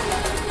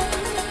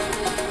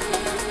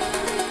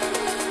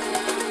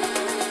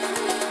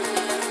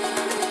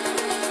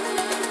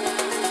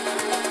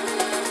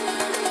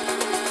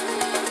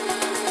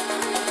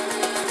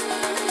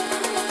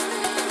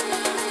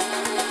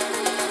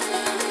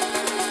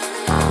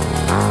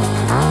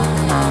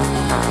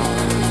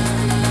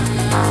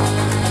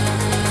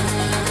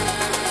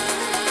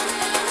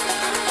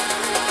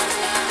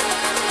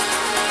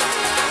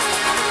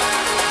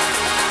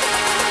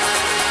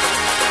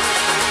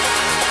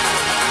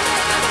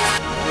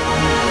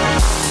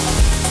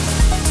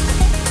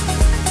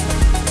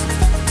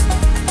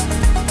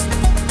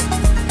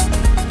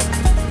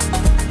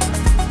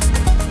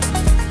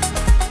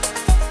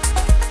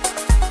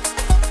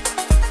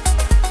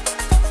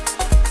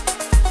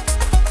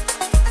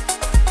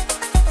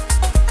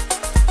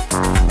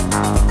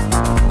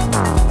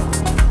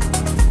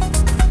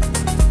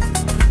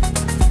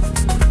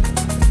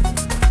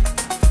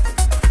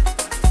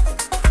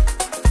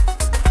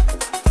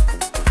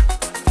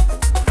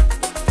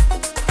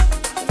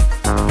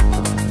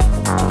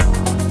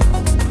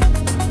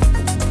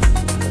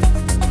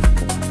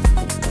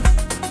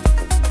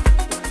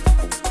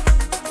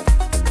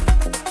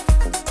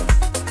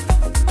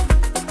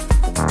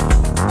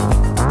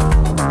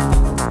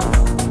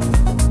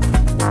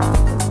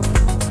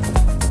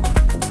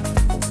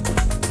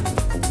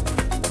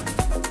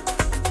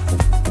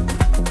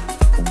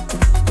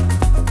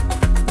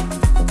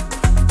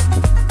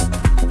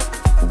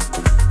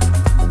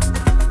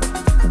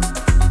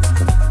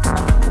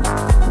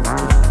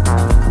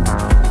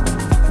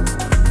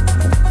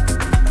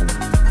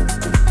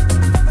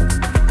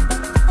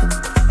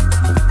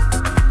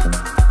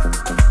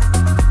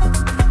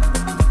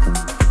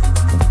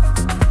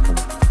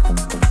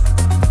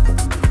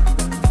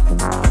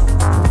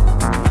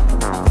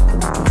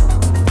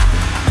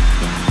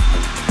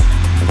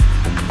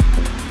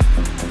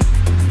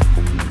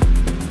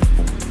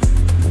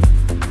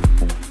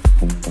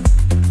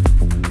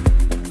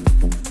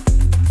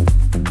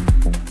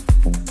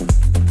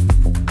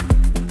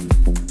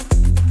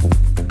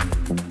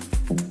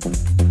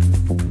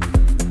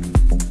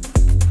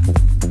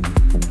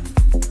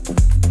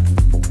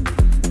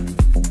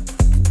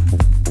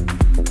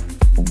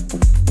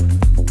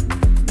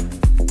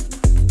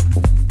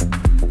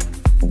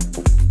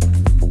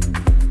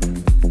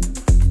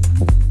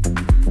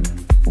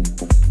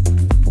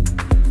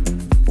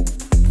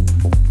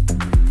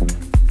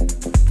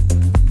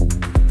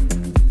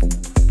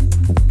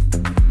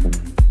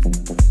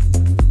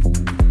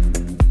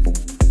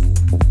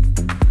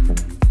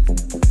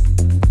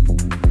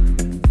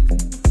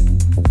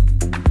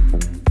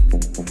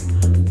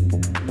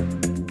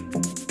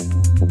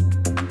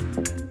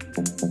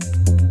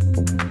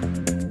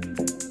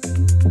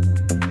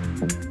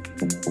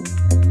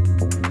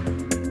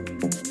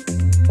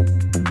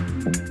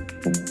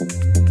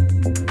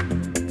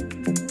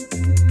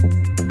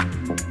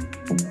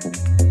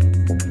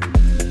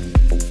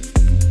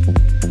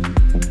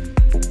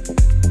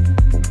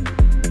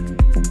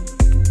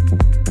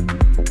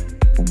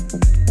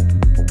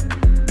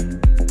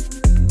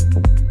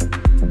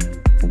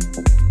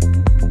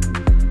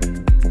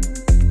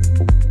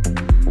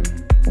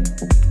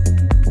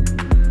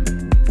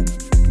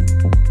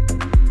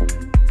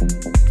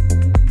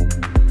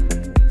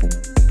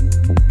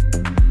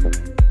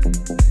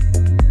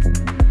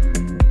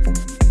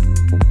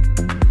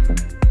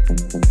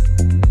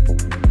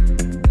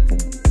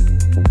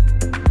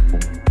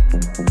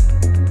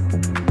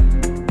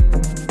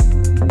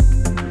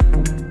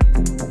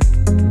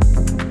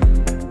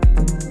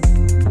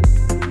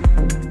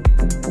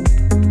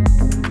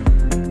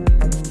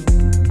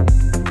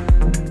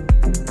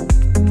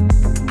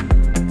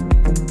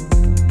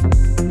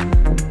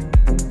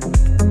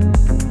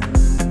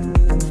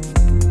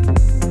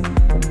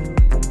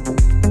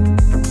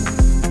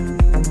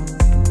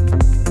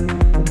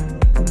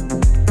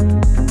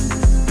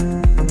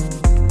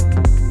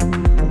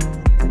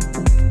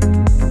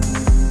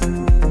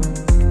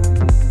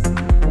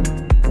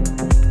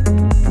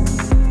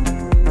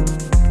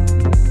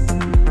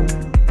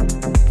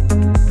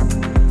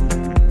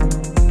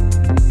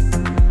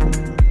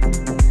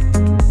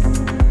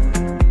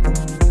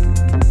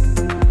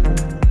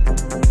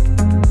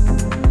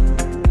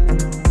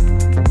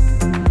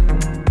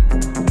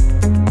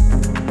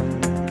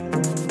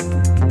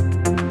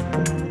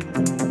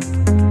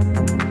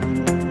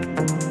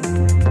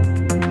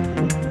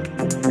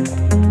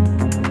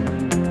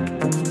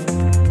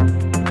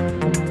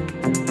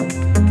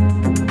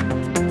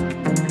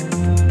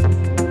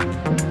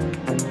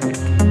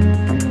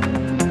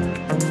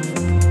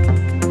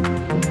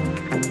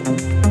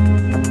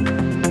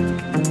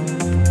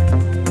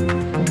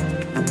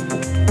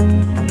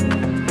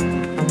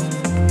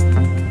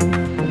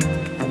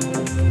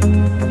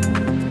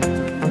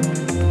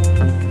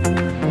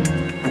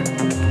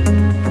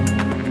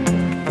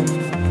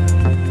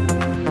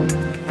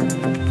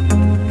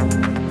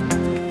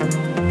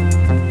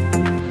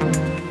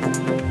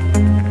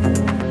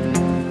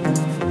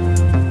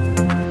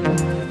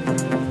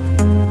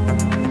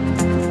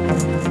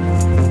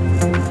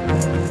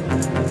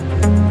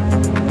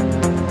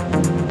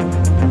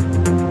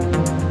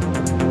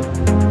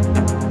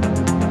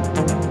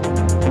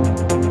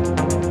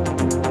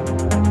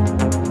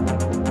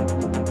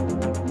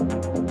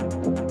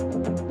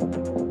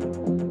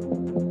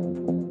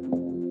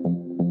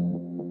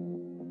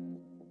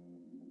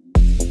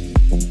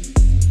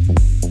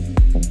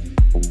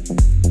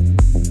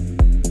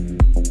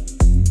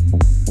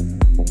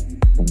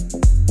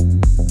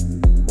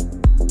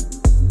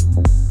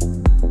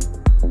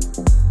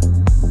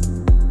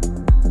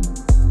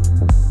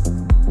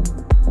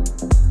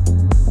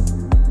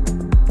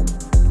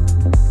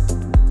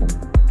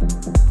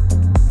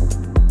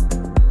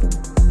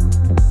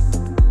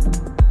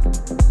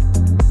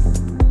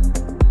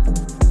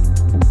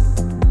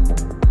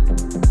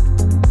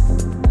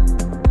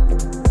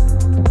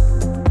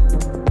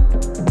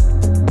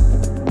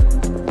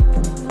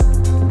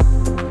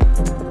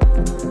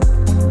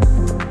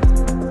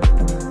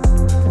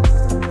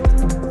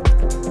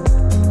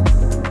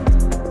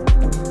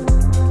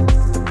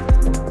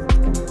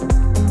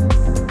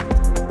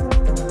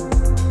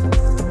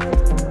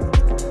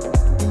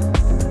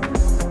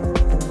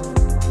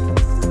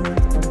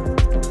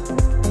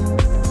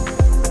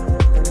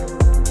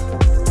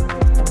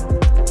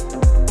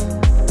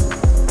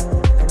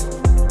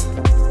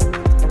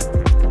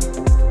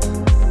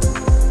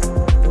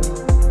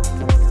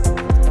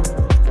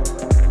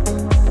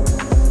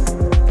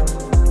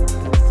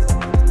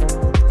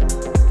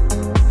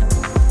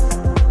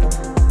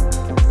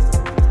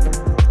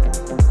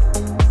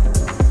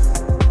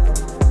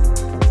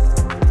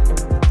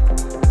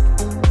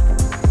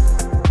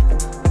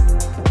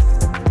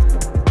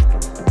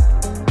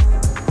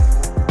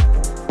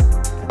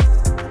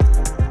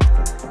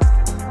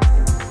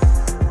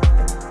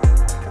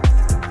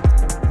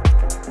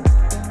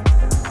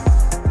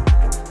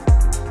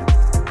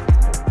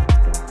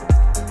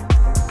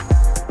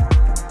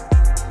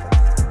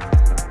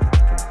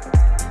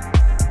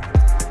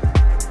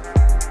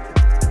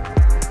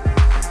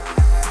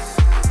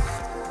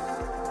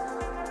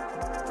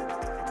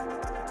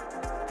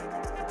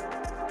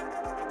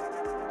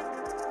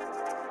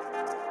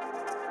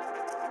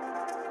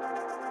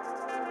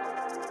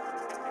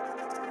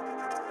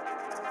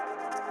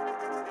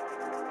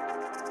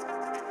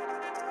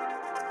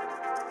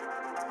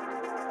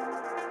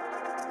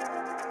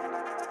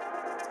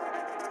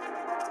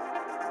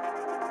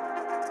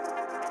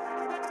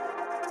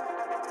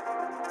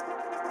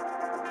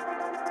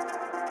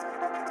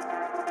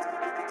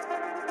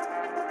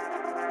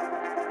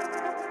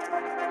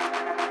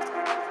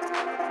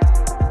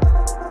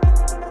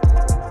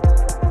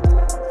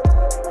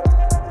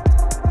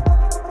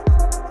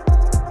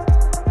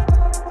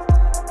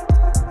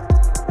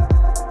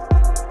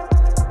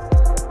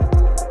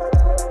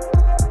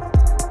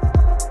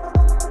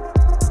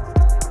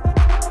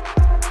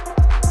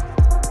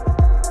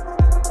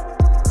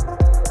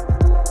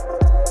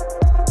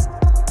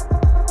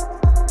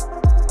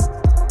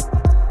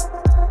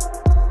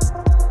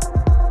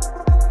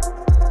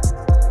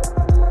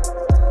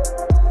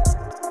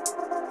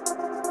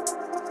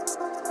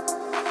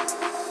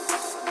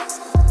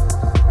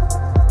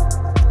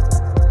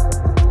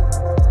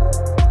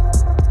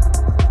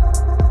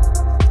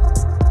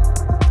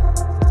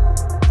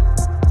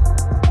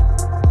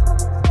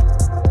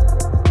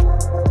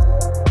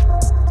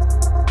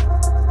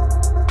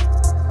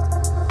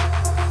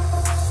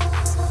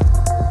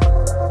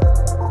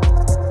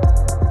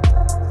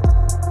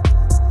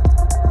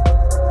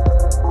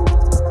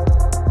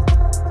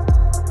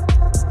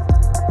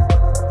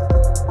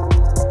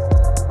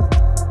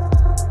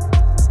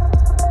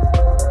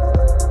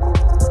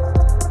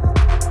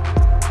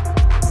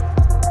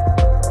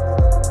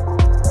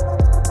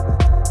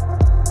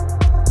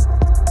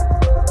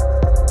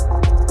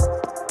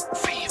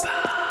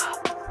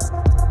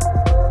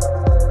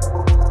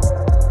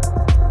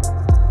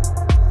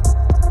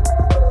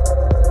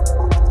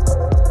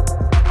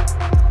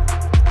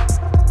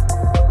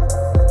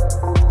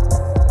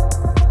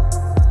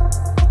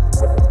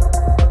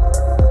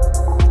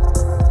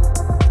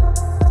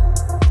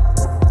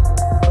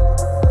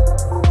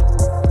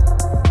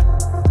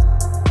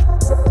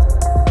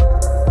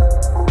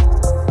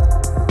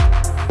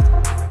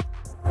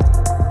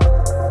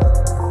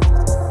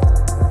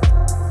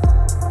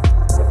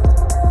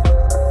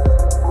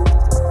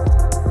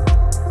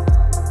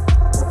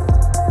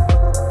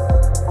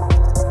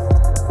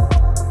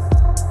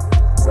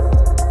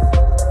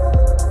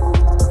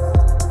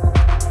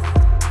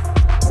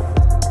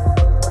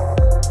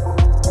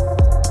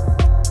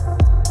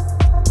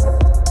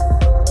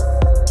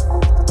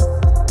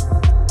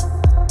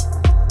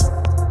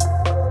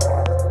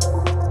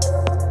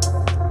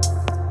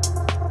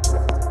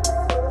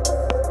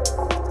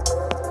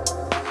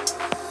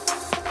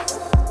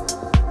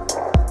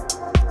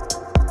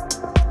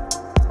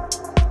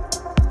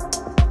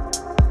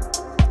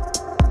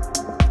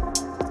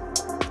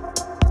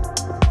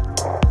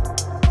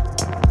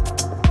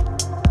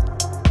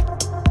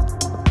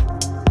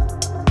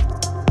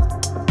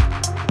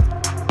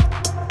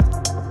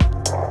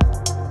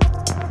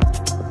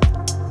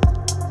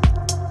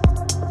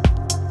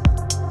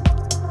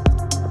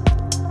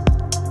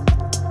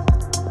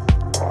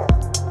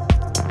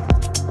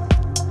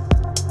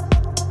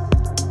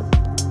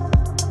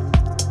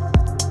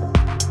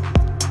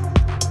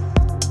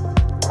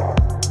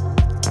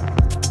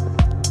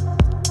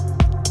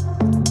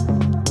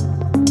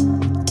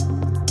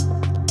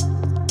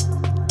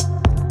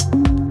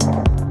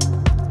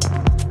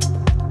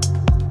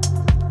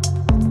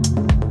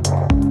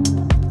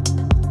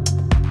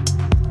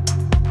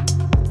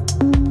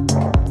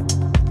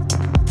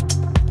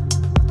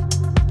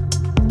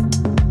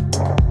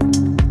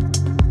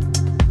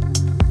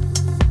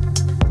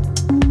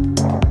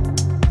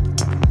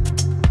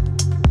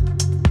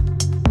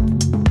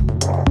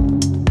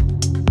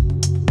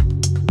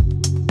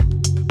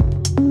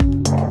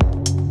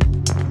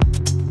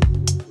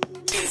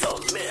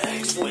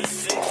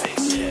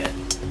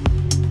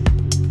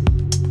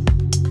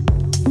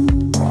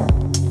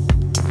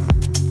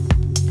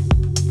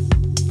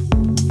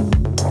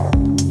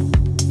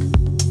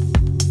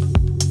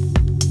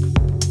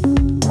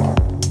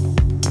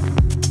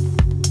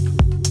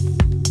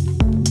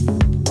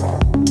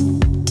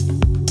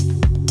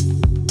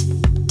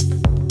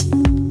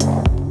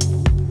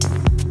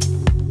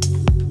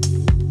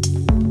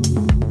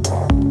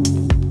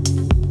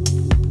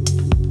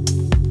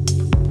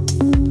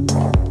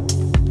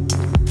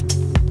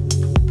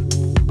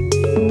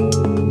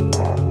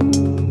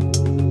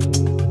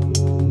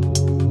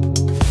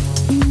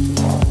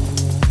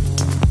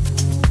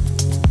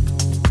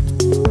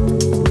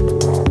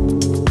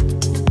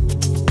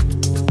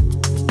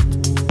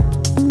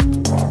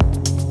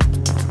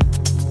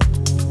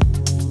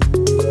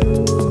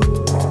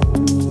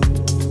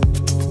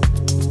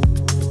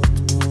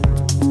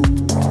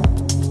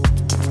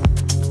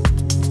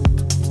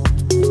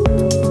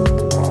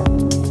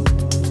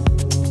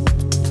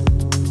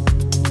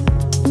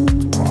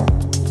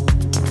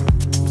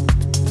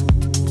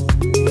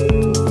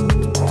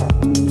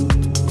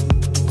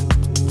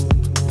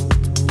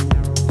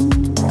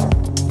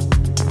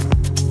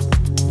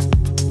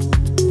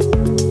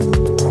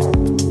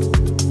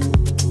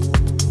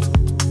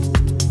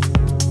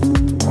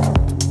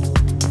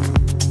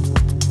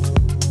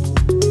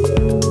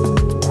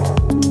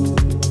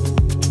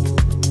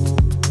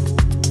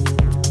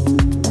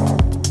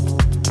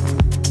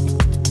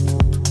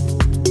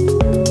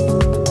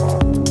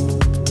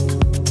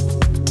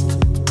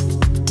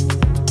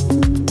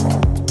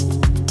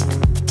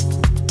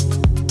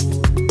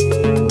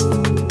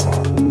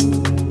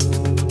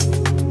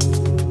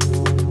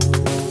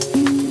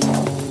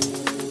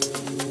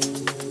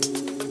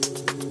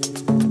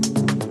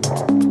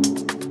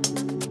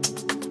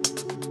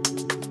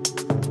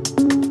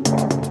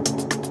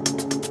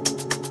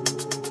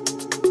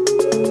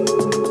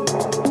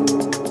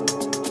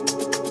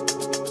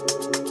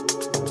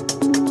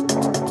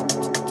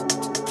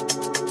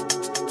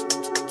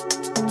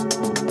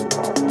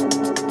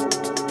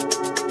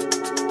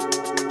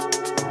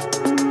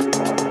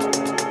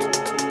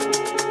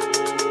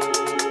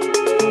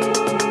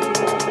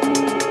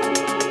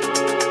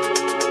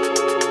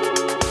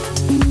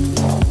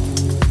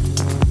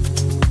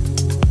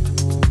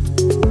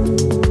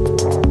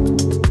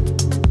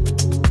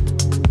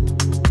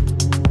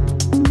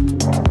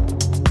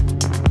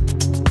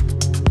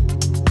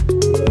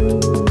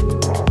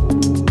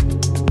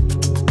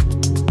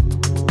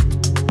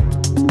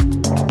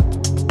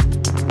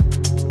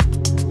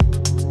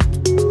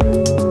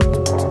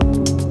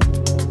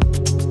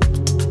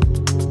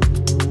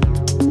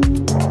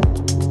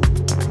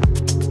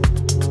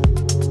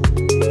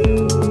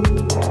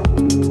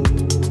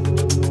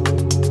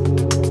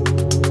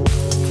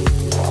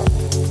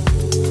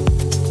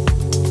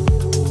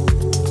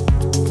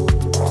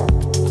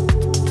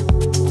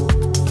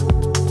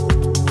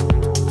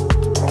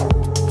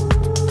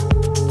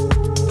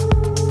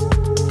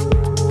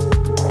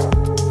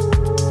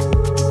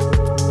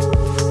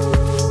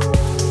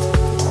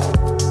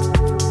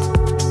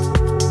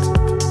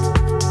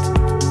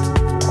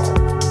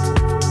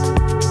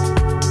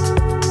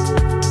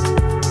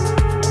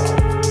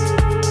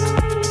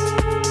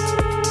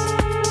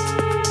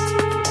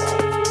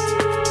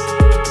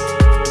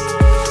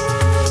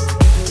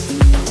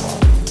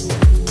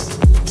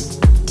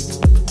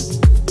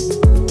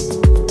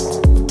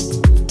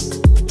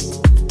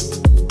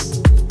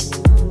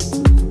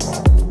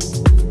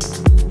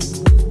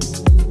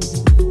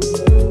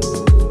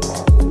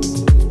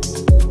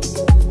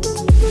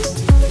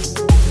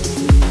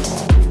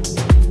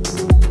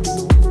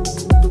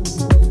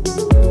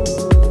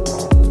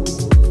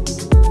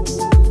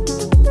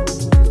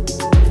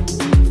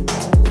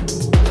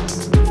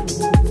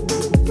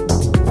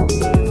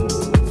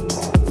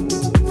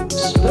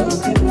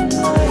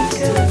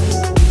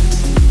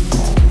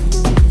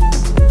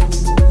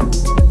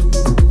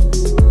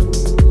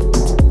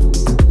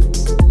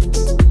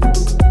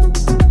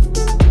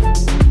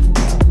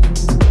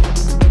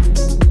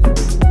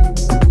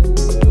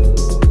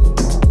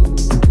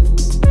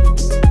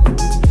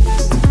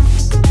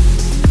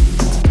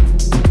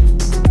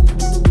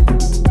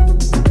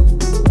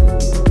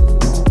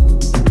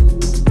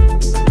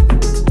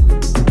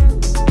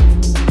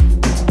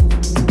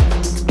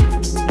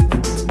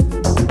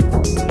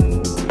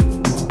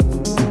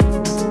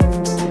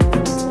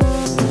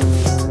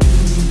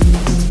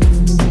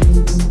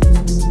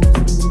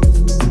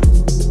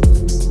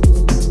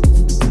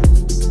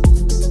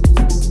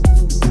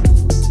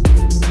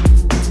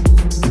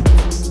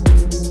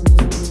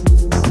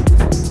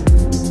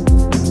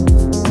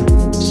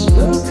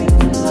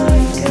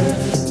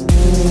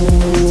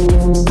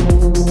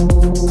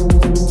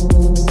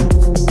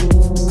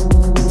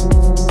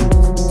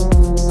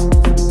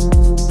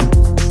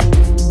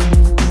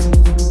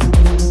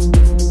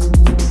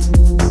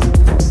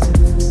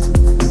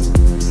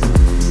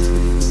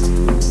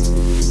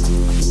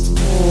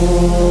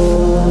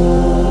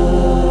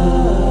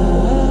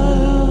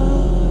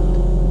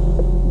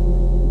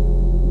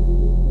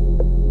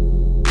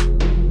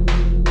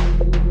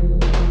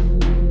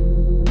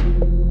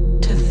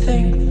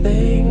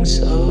 things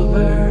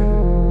over.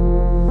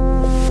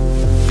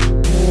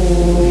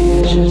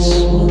 We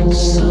just one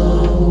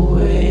song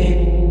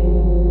away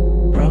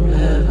from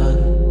heaven.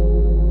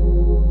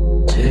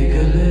 Take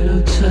a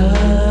little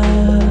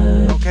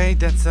time. Okay,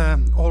 that's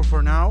all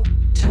for now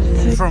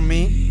from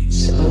me.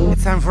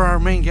 It's time for our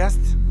main guest.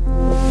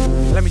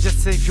 Let me just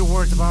say a few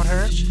words about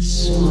her.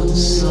 Just one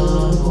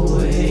song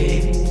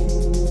away.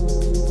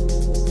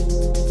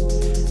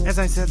 As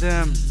I said,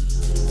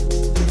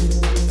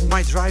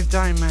 my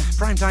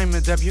primetime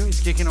debut is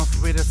kicking off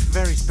with a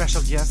very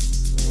special guest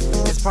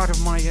as part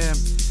of my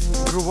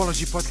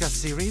Groovology podcast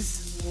series.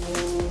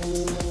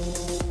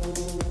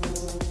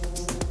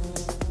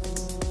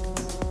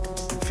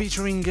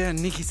 Featuring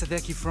wNiki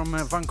Sadeki from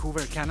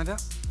Vancouver, Canada.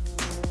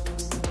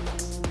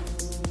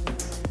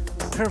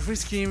 Her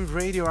Frisky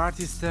Radio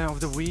Artist of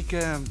the Week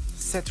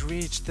set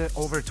reached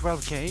over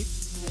 12k.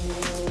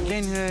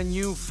 Gained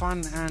new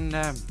fun and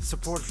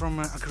support from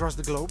across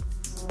the globe.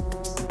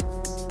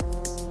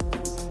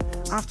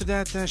 After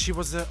that, she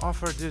was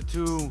offered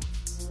to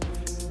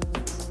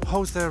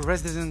host a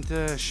resident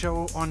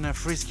show on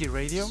Frisky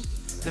Radio,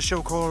 the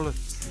show called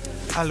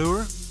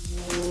Allure.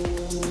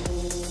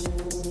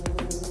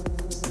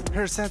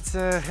 Her sets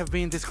have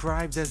been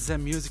described as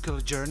musical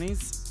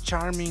journeys,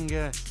 charming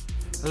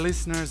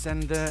listeners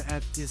and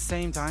at the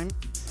same time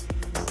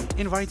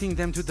inviting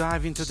them to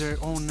dive into their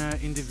own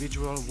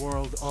individual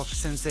world of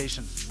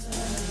sensation.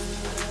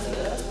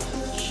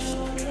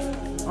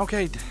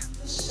 Okay,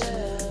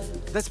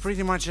 that's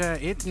pretty much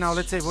it. Now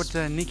let's say what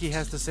wNiki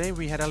has to say.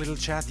 We had a little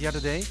chat the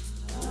other day,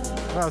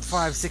 about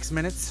 5-6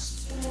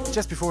 minutes,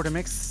 just before the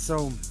mix.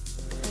 So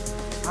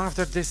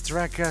after this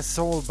track,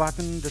 Soul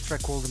Button, the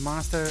track called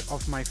Master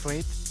of My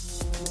Fate,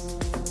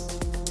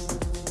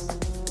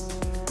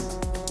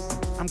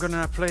 I'm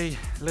gonna play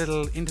a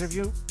little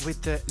interview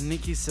with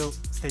wNiki, so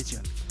stay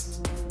tuned.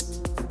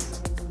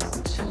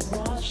 To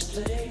watch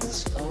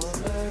things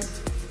over.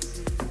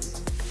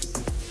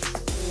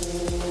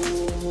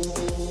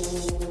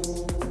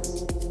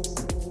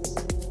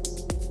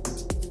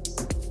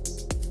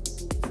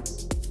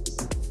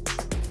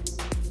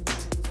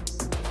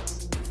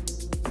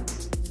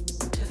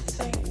 To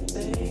think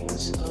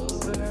things over.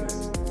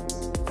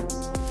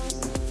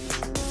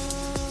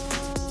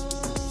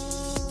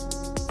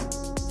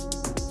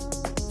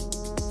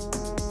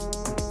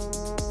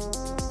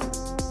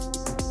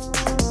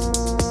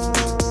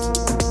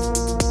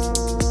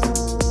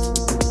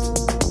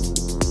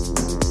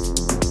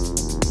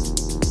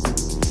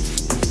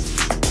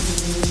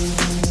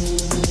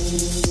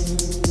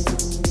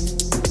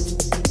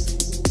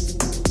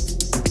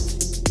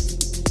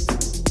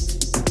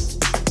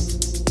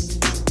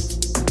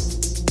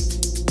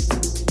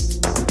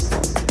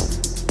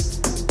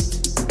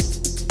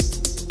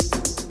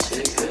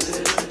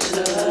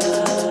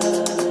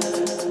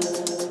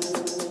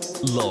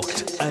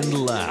 Locked and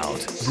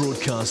loud,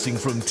 broadcasting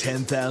from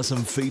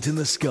 10,000 feet in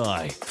the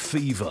sky.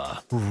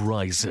 Phever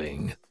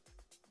Rising.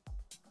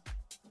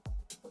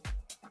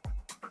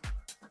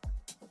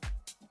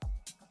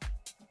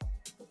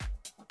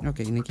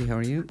 Okay, wNiki, how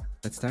are you?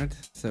 Let's start.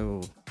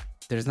 So,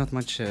 there's not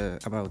much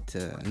about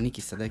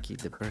wNiki Sadeki,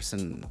 the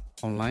person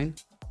online,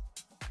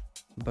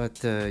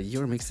 but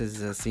your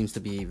mixes seems to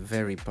be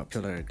very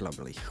popular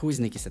globally. Who is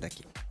wNiki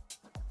Sadeki?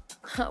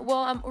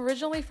 Well, I'm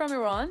originally from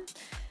Iran.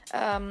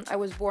 I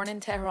was born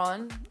in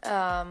Tehran.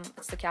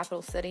 It's the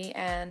capital city,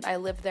 and I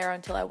lived there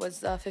until I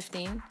was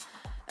 15.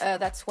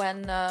 That's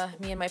when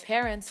me and my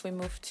parents, we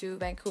moved to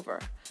Vancouver.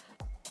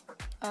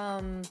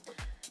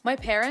 My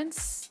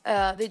parents,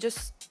 they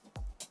just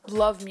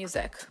love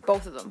music,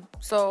 both of them.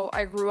 So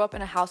I grew up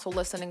in a household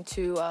listening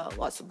to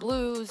lots of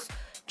blues,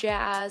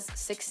 jazz,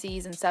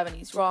 60s and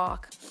 70s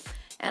rock.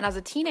 And as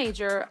a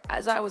teenager,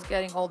 as I was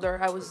getting older,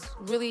 I was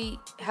really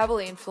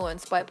heavily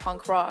influenced by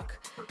punk rock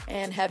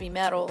and heavy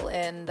metal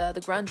and the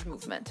grunge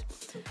movement.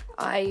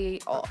 I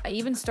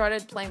even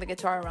started playing the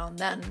guitar around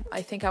then.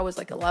 I think I was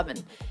like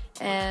 11.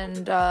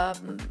 And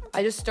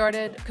I just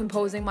started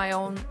composing my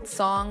own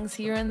songs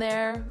here and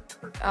there.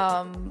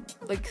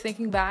 Like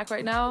thinking back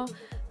right now,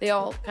 they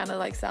all kind of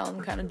like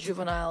sound kind of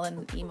juvenile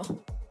and emo.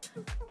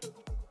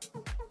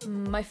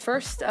 My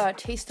first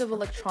taste of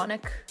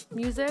electronic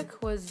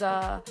music was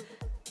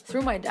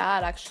through my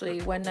dad,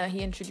 actually, when he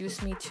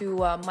introduced me to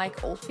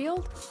Mike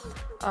Oldfield.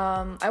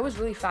 I was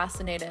really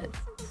fascinated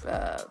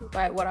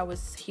by what I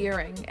was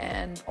hearing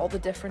and all the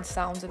different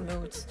sounds and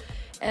moods.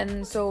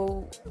 And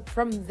so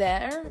from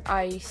there,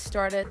 I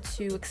started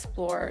to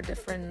explore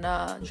different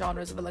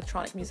genres of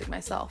electronic music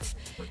myself.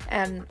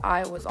 And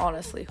I was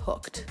honestly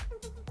hooked.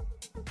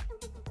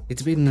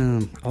 It's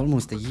been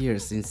almost a year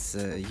since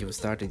you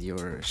started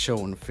your show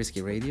on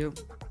Frisky Radio.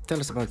 Tell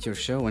us about your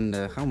show and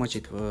how much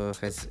it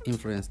has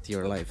influenced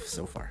your life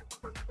so far.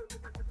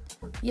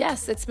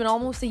 Yes, it's been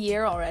almost a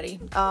year already.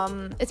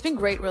 It's been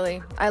great,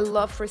 really. I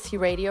love Frisky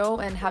Radio,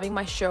 and having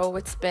my show,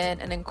 it's been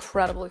an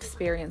incredible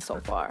experience so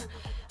far.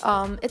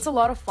 It's a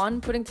lot of fun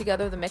putting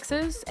together the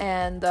mixes,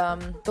 and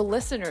the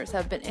listeners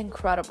have been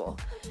incredible.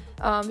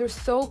 They're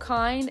so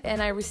kind,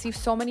 and I receive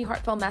so many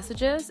heartfelt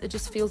messages. It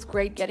just feels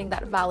great getting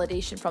that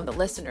validation from the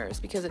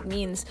listeners, because it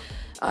means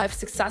I've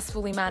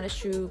successfully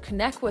managed to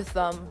connect with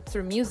them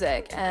through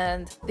music,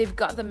 and they've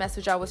got the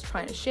message I was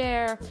trying to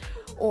share,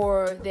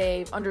 or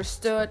they've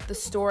understood the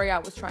story I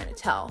was trying to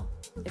tell,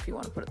 if you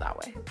want to put it that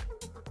way.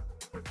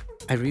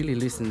 I really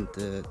listened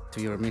to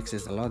your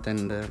mixes a lot,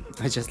 and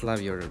I just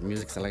love your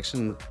music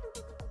selection.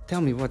 Tell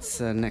me,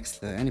 what's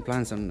next? Any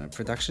plans on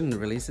production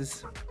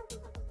releases?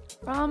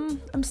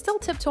 I'm still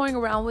tiptoeing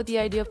around with the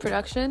idea of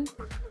production.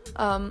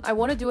 I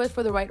want to do it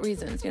for the right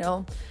reasons, you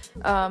know.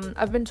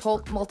 I've been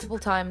told multiple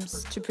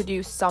times to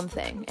produce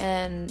something,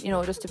 and, you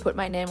know, just to put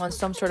my name on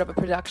some sort of a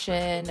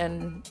production,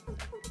 and,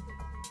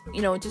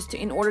 you know, just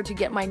in order to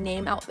get my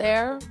name out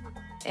there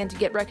and to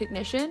get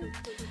recognition.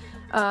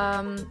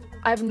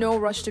 I have no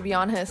rush, to be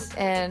honest,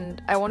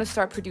 and I want to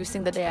start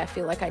producing the day I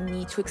feel like I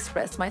need to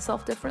express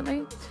myself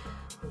differently.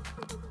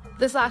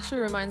 This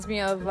actually reminds me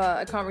of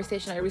a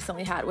conversation I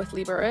recently had with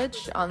Lee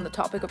Burridge on the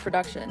topic of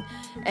production,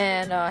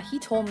 and he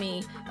told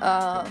me,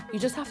 you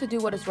just have to do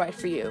what is right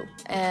for you,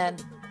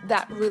 and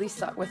that really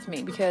stuck with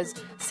me, because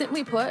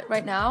simply put,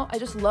 right now, I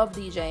just love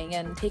DJing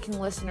and taking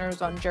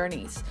listeners on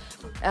journeys.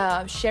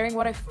 Sharing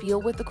what I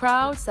feel with the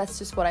crowds, that's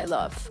just what I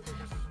love.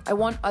 I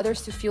want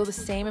others to feel the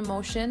same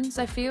emotions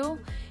I feel,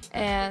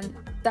 and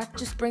that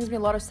just brings me a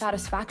lot of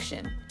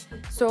satisfaction.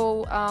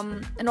 So,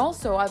 and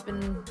also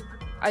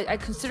I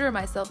consider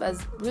myself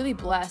as really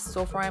blessed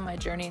so far in my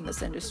journey in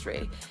this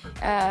industry.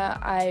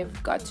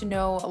 I've got to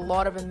know a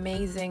lot of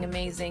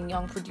amazing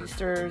young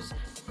producers,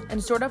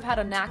 and sort of had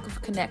a knack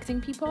of connecting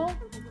people.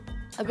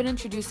 I've been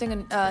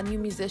introducing new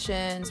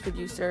musicians,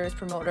 producers,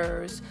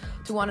 promoters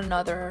to one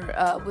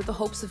another with the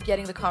hopes of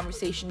getting the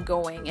conversation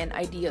going and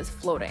ideas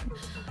floating.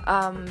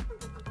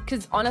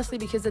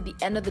 Because at the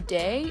end of the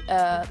day,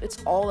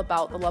 it's all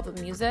about the love of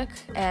music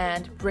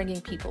and bringing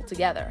people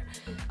together.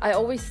 I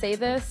always say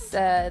this,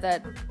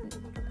 that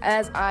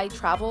as I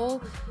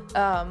travel,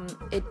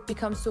 it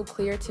becomes so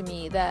clear to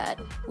me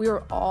that we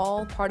are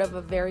all part of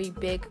a very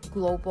big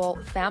global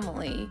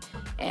family,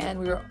 and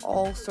we are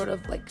all sort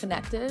of like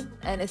connected,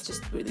 and it's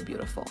just really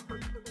beautiful.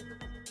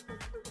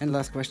 And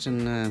last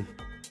question,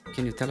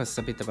 can you tell us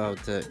a bit about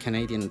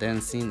Canadian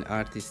dance scene,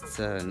 artists,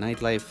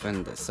 nightlife,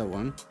 and so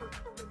on?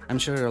 I'm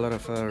sure a lot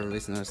of our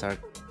listeners are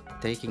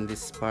taking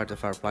this part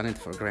of our planet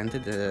for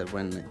granted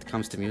when it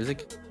comes to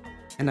music,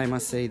 and I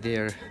must say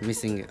they're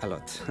missing a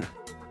lot.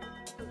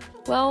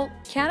 Well,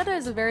 Canada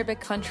is a very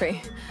big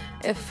country.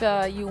 If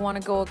you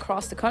want to go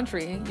across the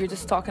country, you're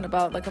just talking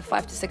about like a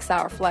 5 to 6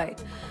 hour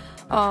flight.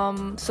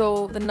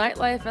 So the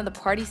nightlife and the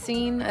party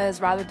scene is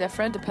rather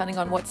different depending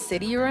on what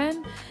city you're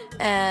in,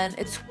 and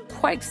it's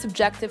quite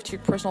subjective to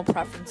your personal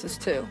preferences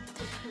too.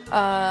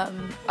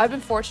 I've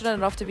been fortunate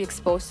enough to be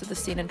exposed to the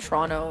scene in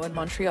Toronto and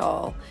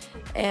Montreal,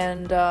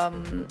 and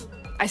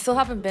I still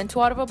haven't been to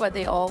Ottawa, but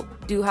they all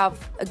do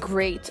have a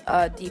great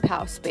deep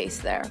house space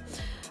there.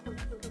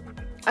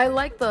 I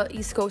like the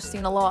East Coast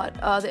scene a lot.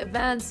 The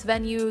events,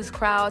 venues,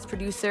 crowds,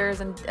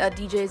 producers, and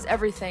DJs,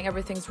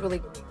 everything's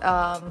really,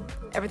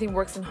 everything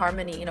works in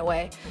harmony in a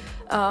way.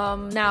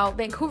 Now,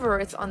 Vancouver,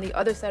 it's on the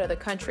other side of the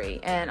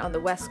country and on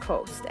the West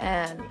Coast,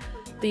 and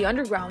the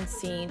underground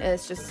scene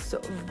is just so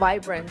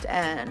vibrant,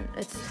 and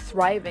it's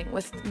thriving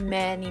with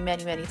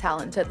many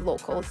talented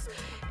locals.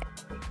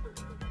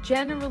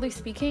 Generally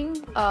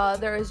speaking,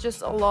 there is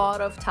just a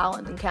lot of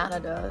talent in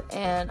Canada,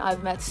 and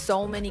I've met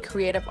so many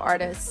creative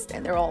artists,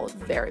 and they're all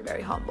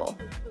very humble.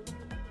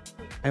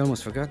 I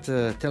almost forgot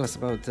to tell us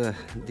about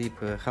Deep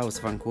House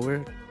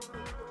Vancouver.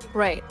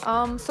 Right.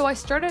 So I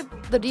started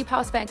the Deep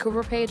House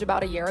Vancouver page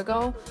about a year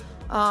ago.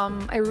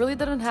 I really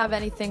didn't have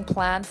anything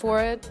planned for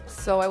it,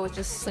 so I was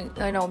just,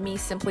 me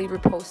simply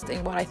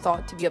reposting what I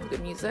thought to be of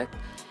good music,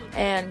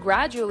 and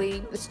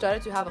gradually it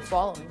started to have a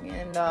following,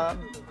 and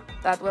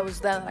that was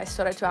then I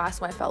started to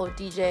ask my fellow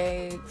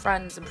DJ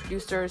friends and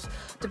producers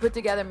to put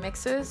together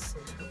mixes,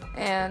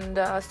 and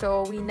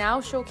so we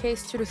now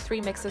showcase 2 to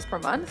 3 mixes per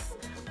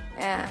month,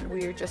 and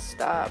we just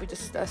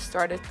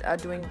started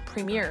doing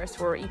premieres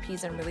for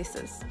EPs and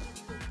releases.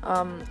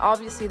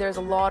 Obviously, there's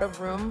a lot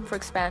of room for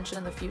expansion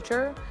in the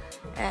future,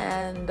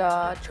 and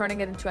turning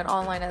it into an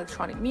online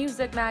electronic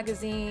music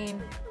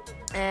magazine,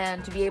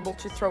 and to be able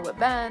to throw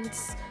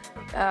events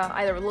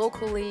either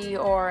locally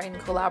or in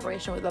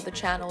collaboration with other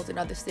channels in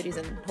other cities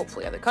and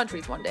hopefully other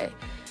countries one day,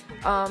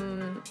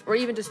 or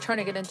even just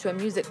turning it into a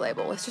music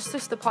label. It's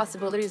just the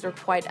possibilities are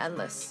quite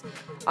endless.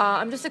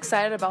 I'm just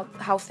excited about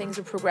how things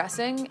are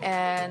progressing,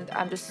 and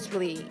I'm just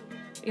really,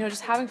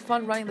 just having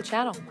fun running the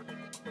channel.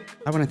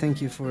 I want to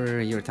thank you for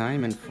your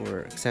time and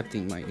for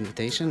accepting my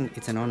invitation.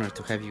 It's an honor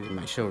to have you in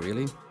my show,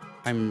 really.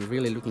 I'm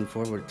really looking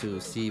forward to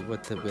see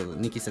what will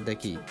wNiki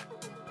Sadeki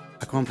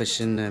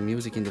accomplish in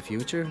music in the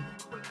future.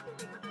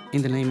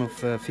 In the name of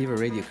Phever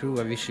Radio crew,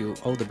 I wish you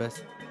all the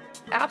best.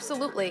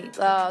 Absolutely.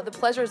 The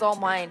pleasure is all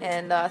mine,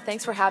 and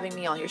thanks for having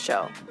me on your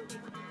show.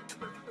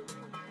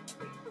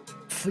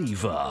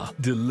 Phever,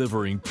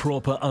 delivering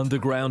proper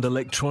underground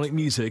electronic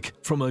music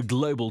from a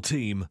global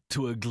team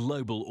to a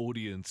global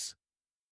audience.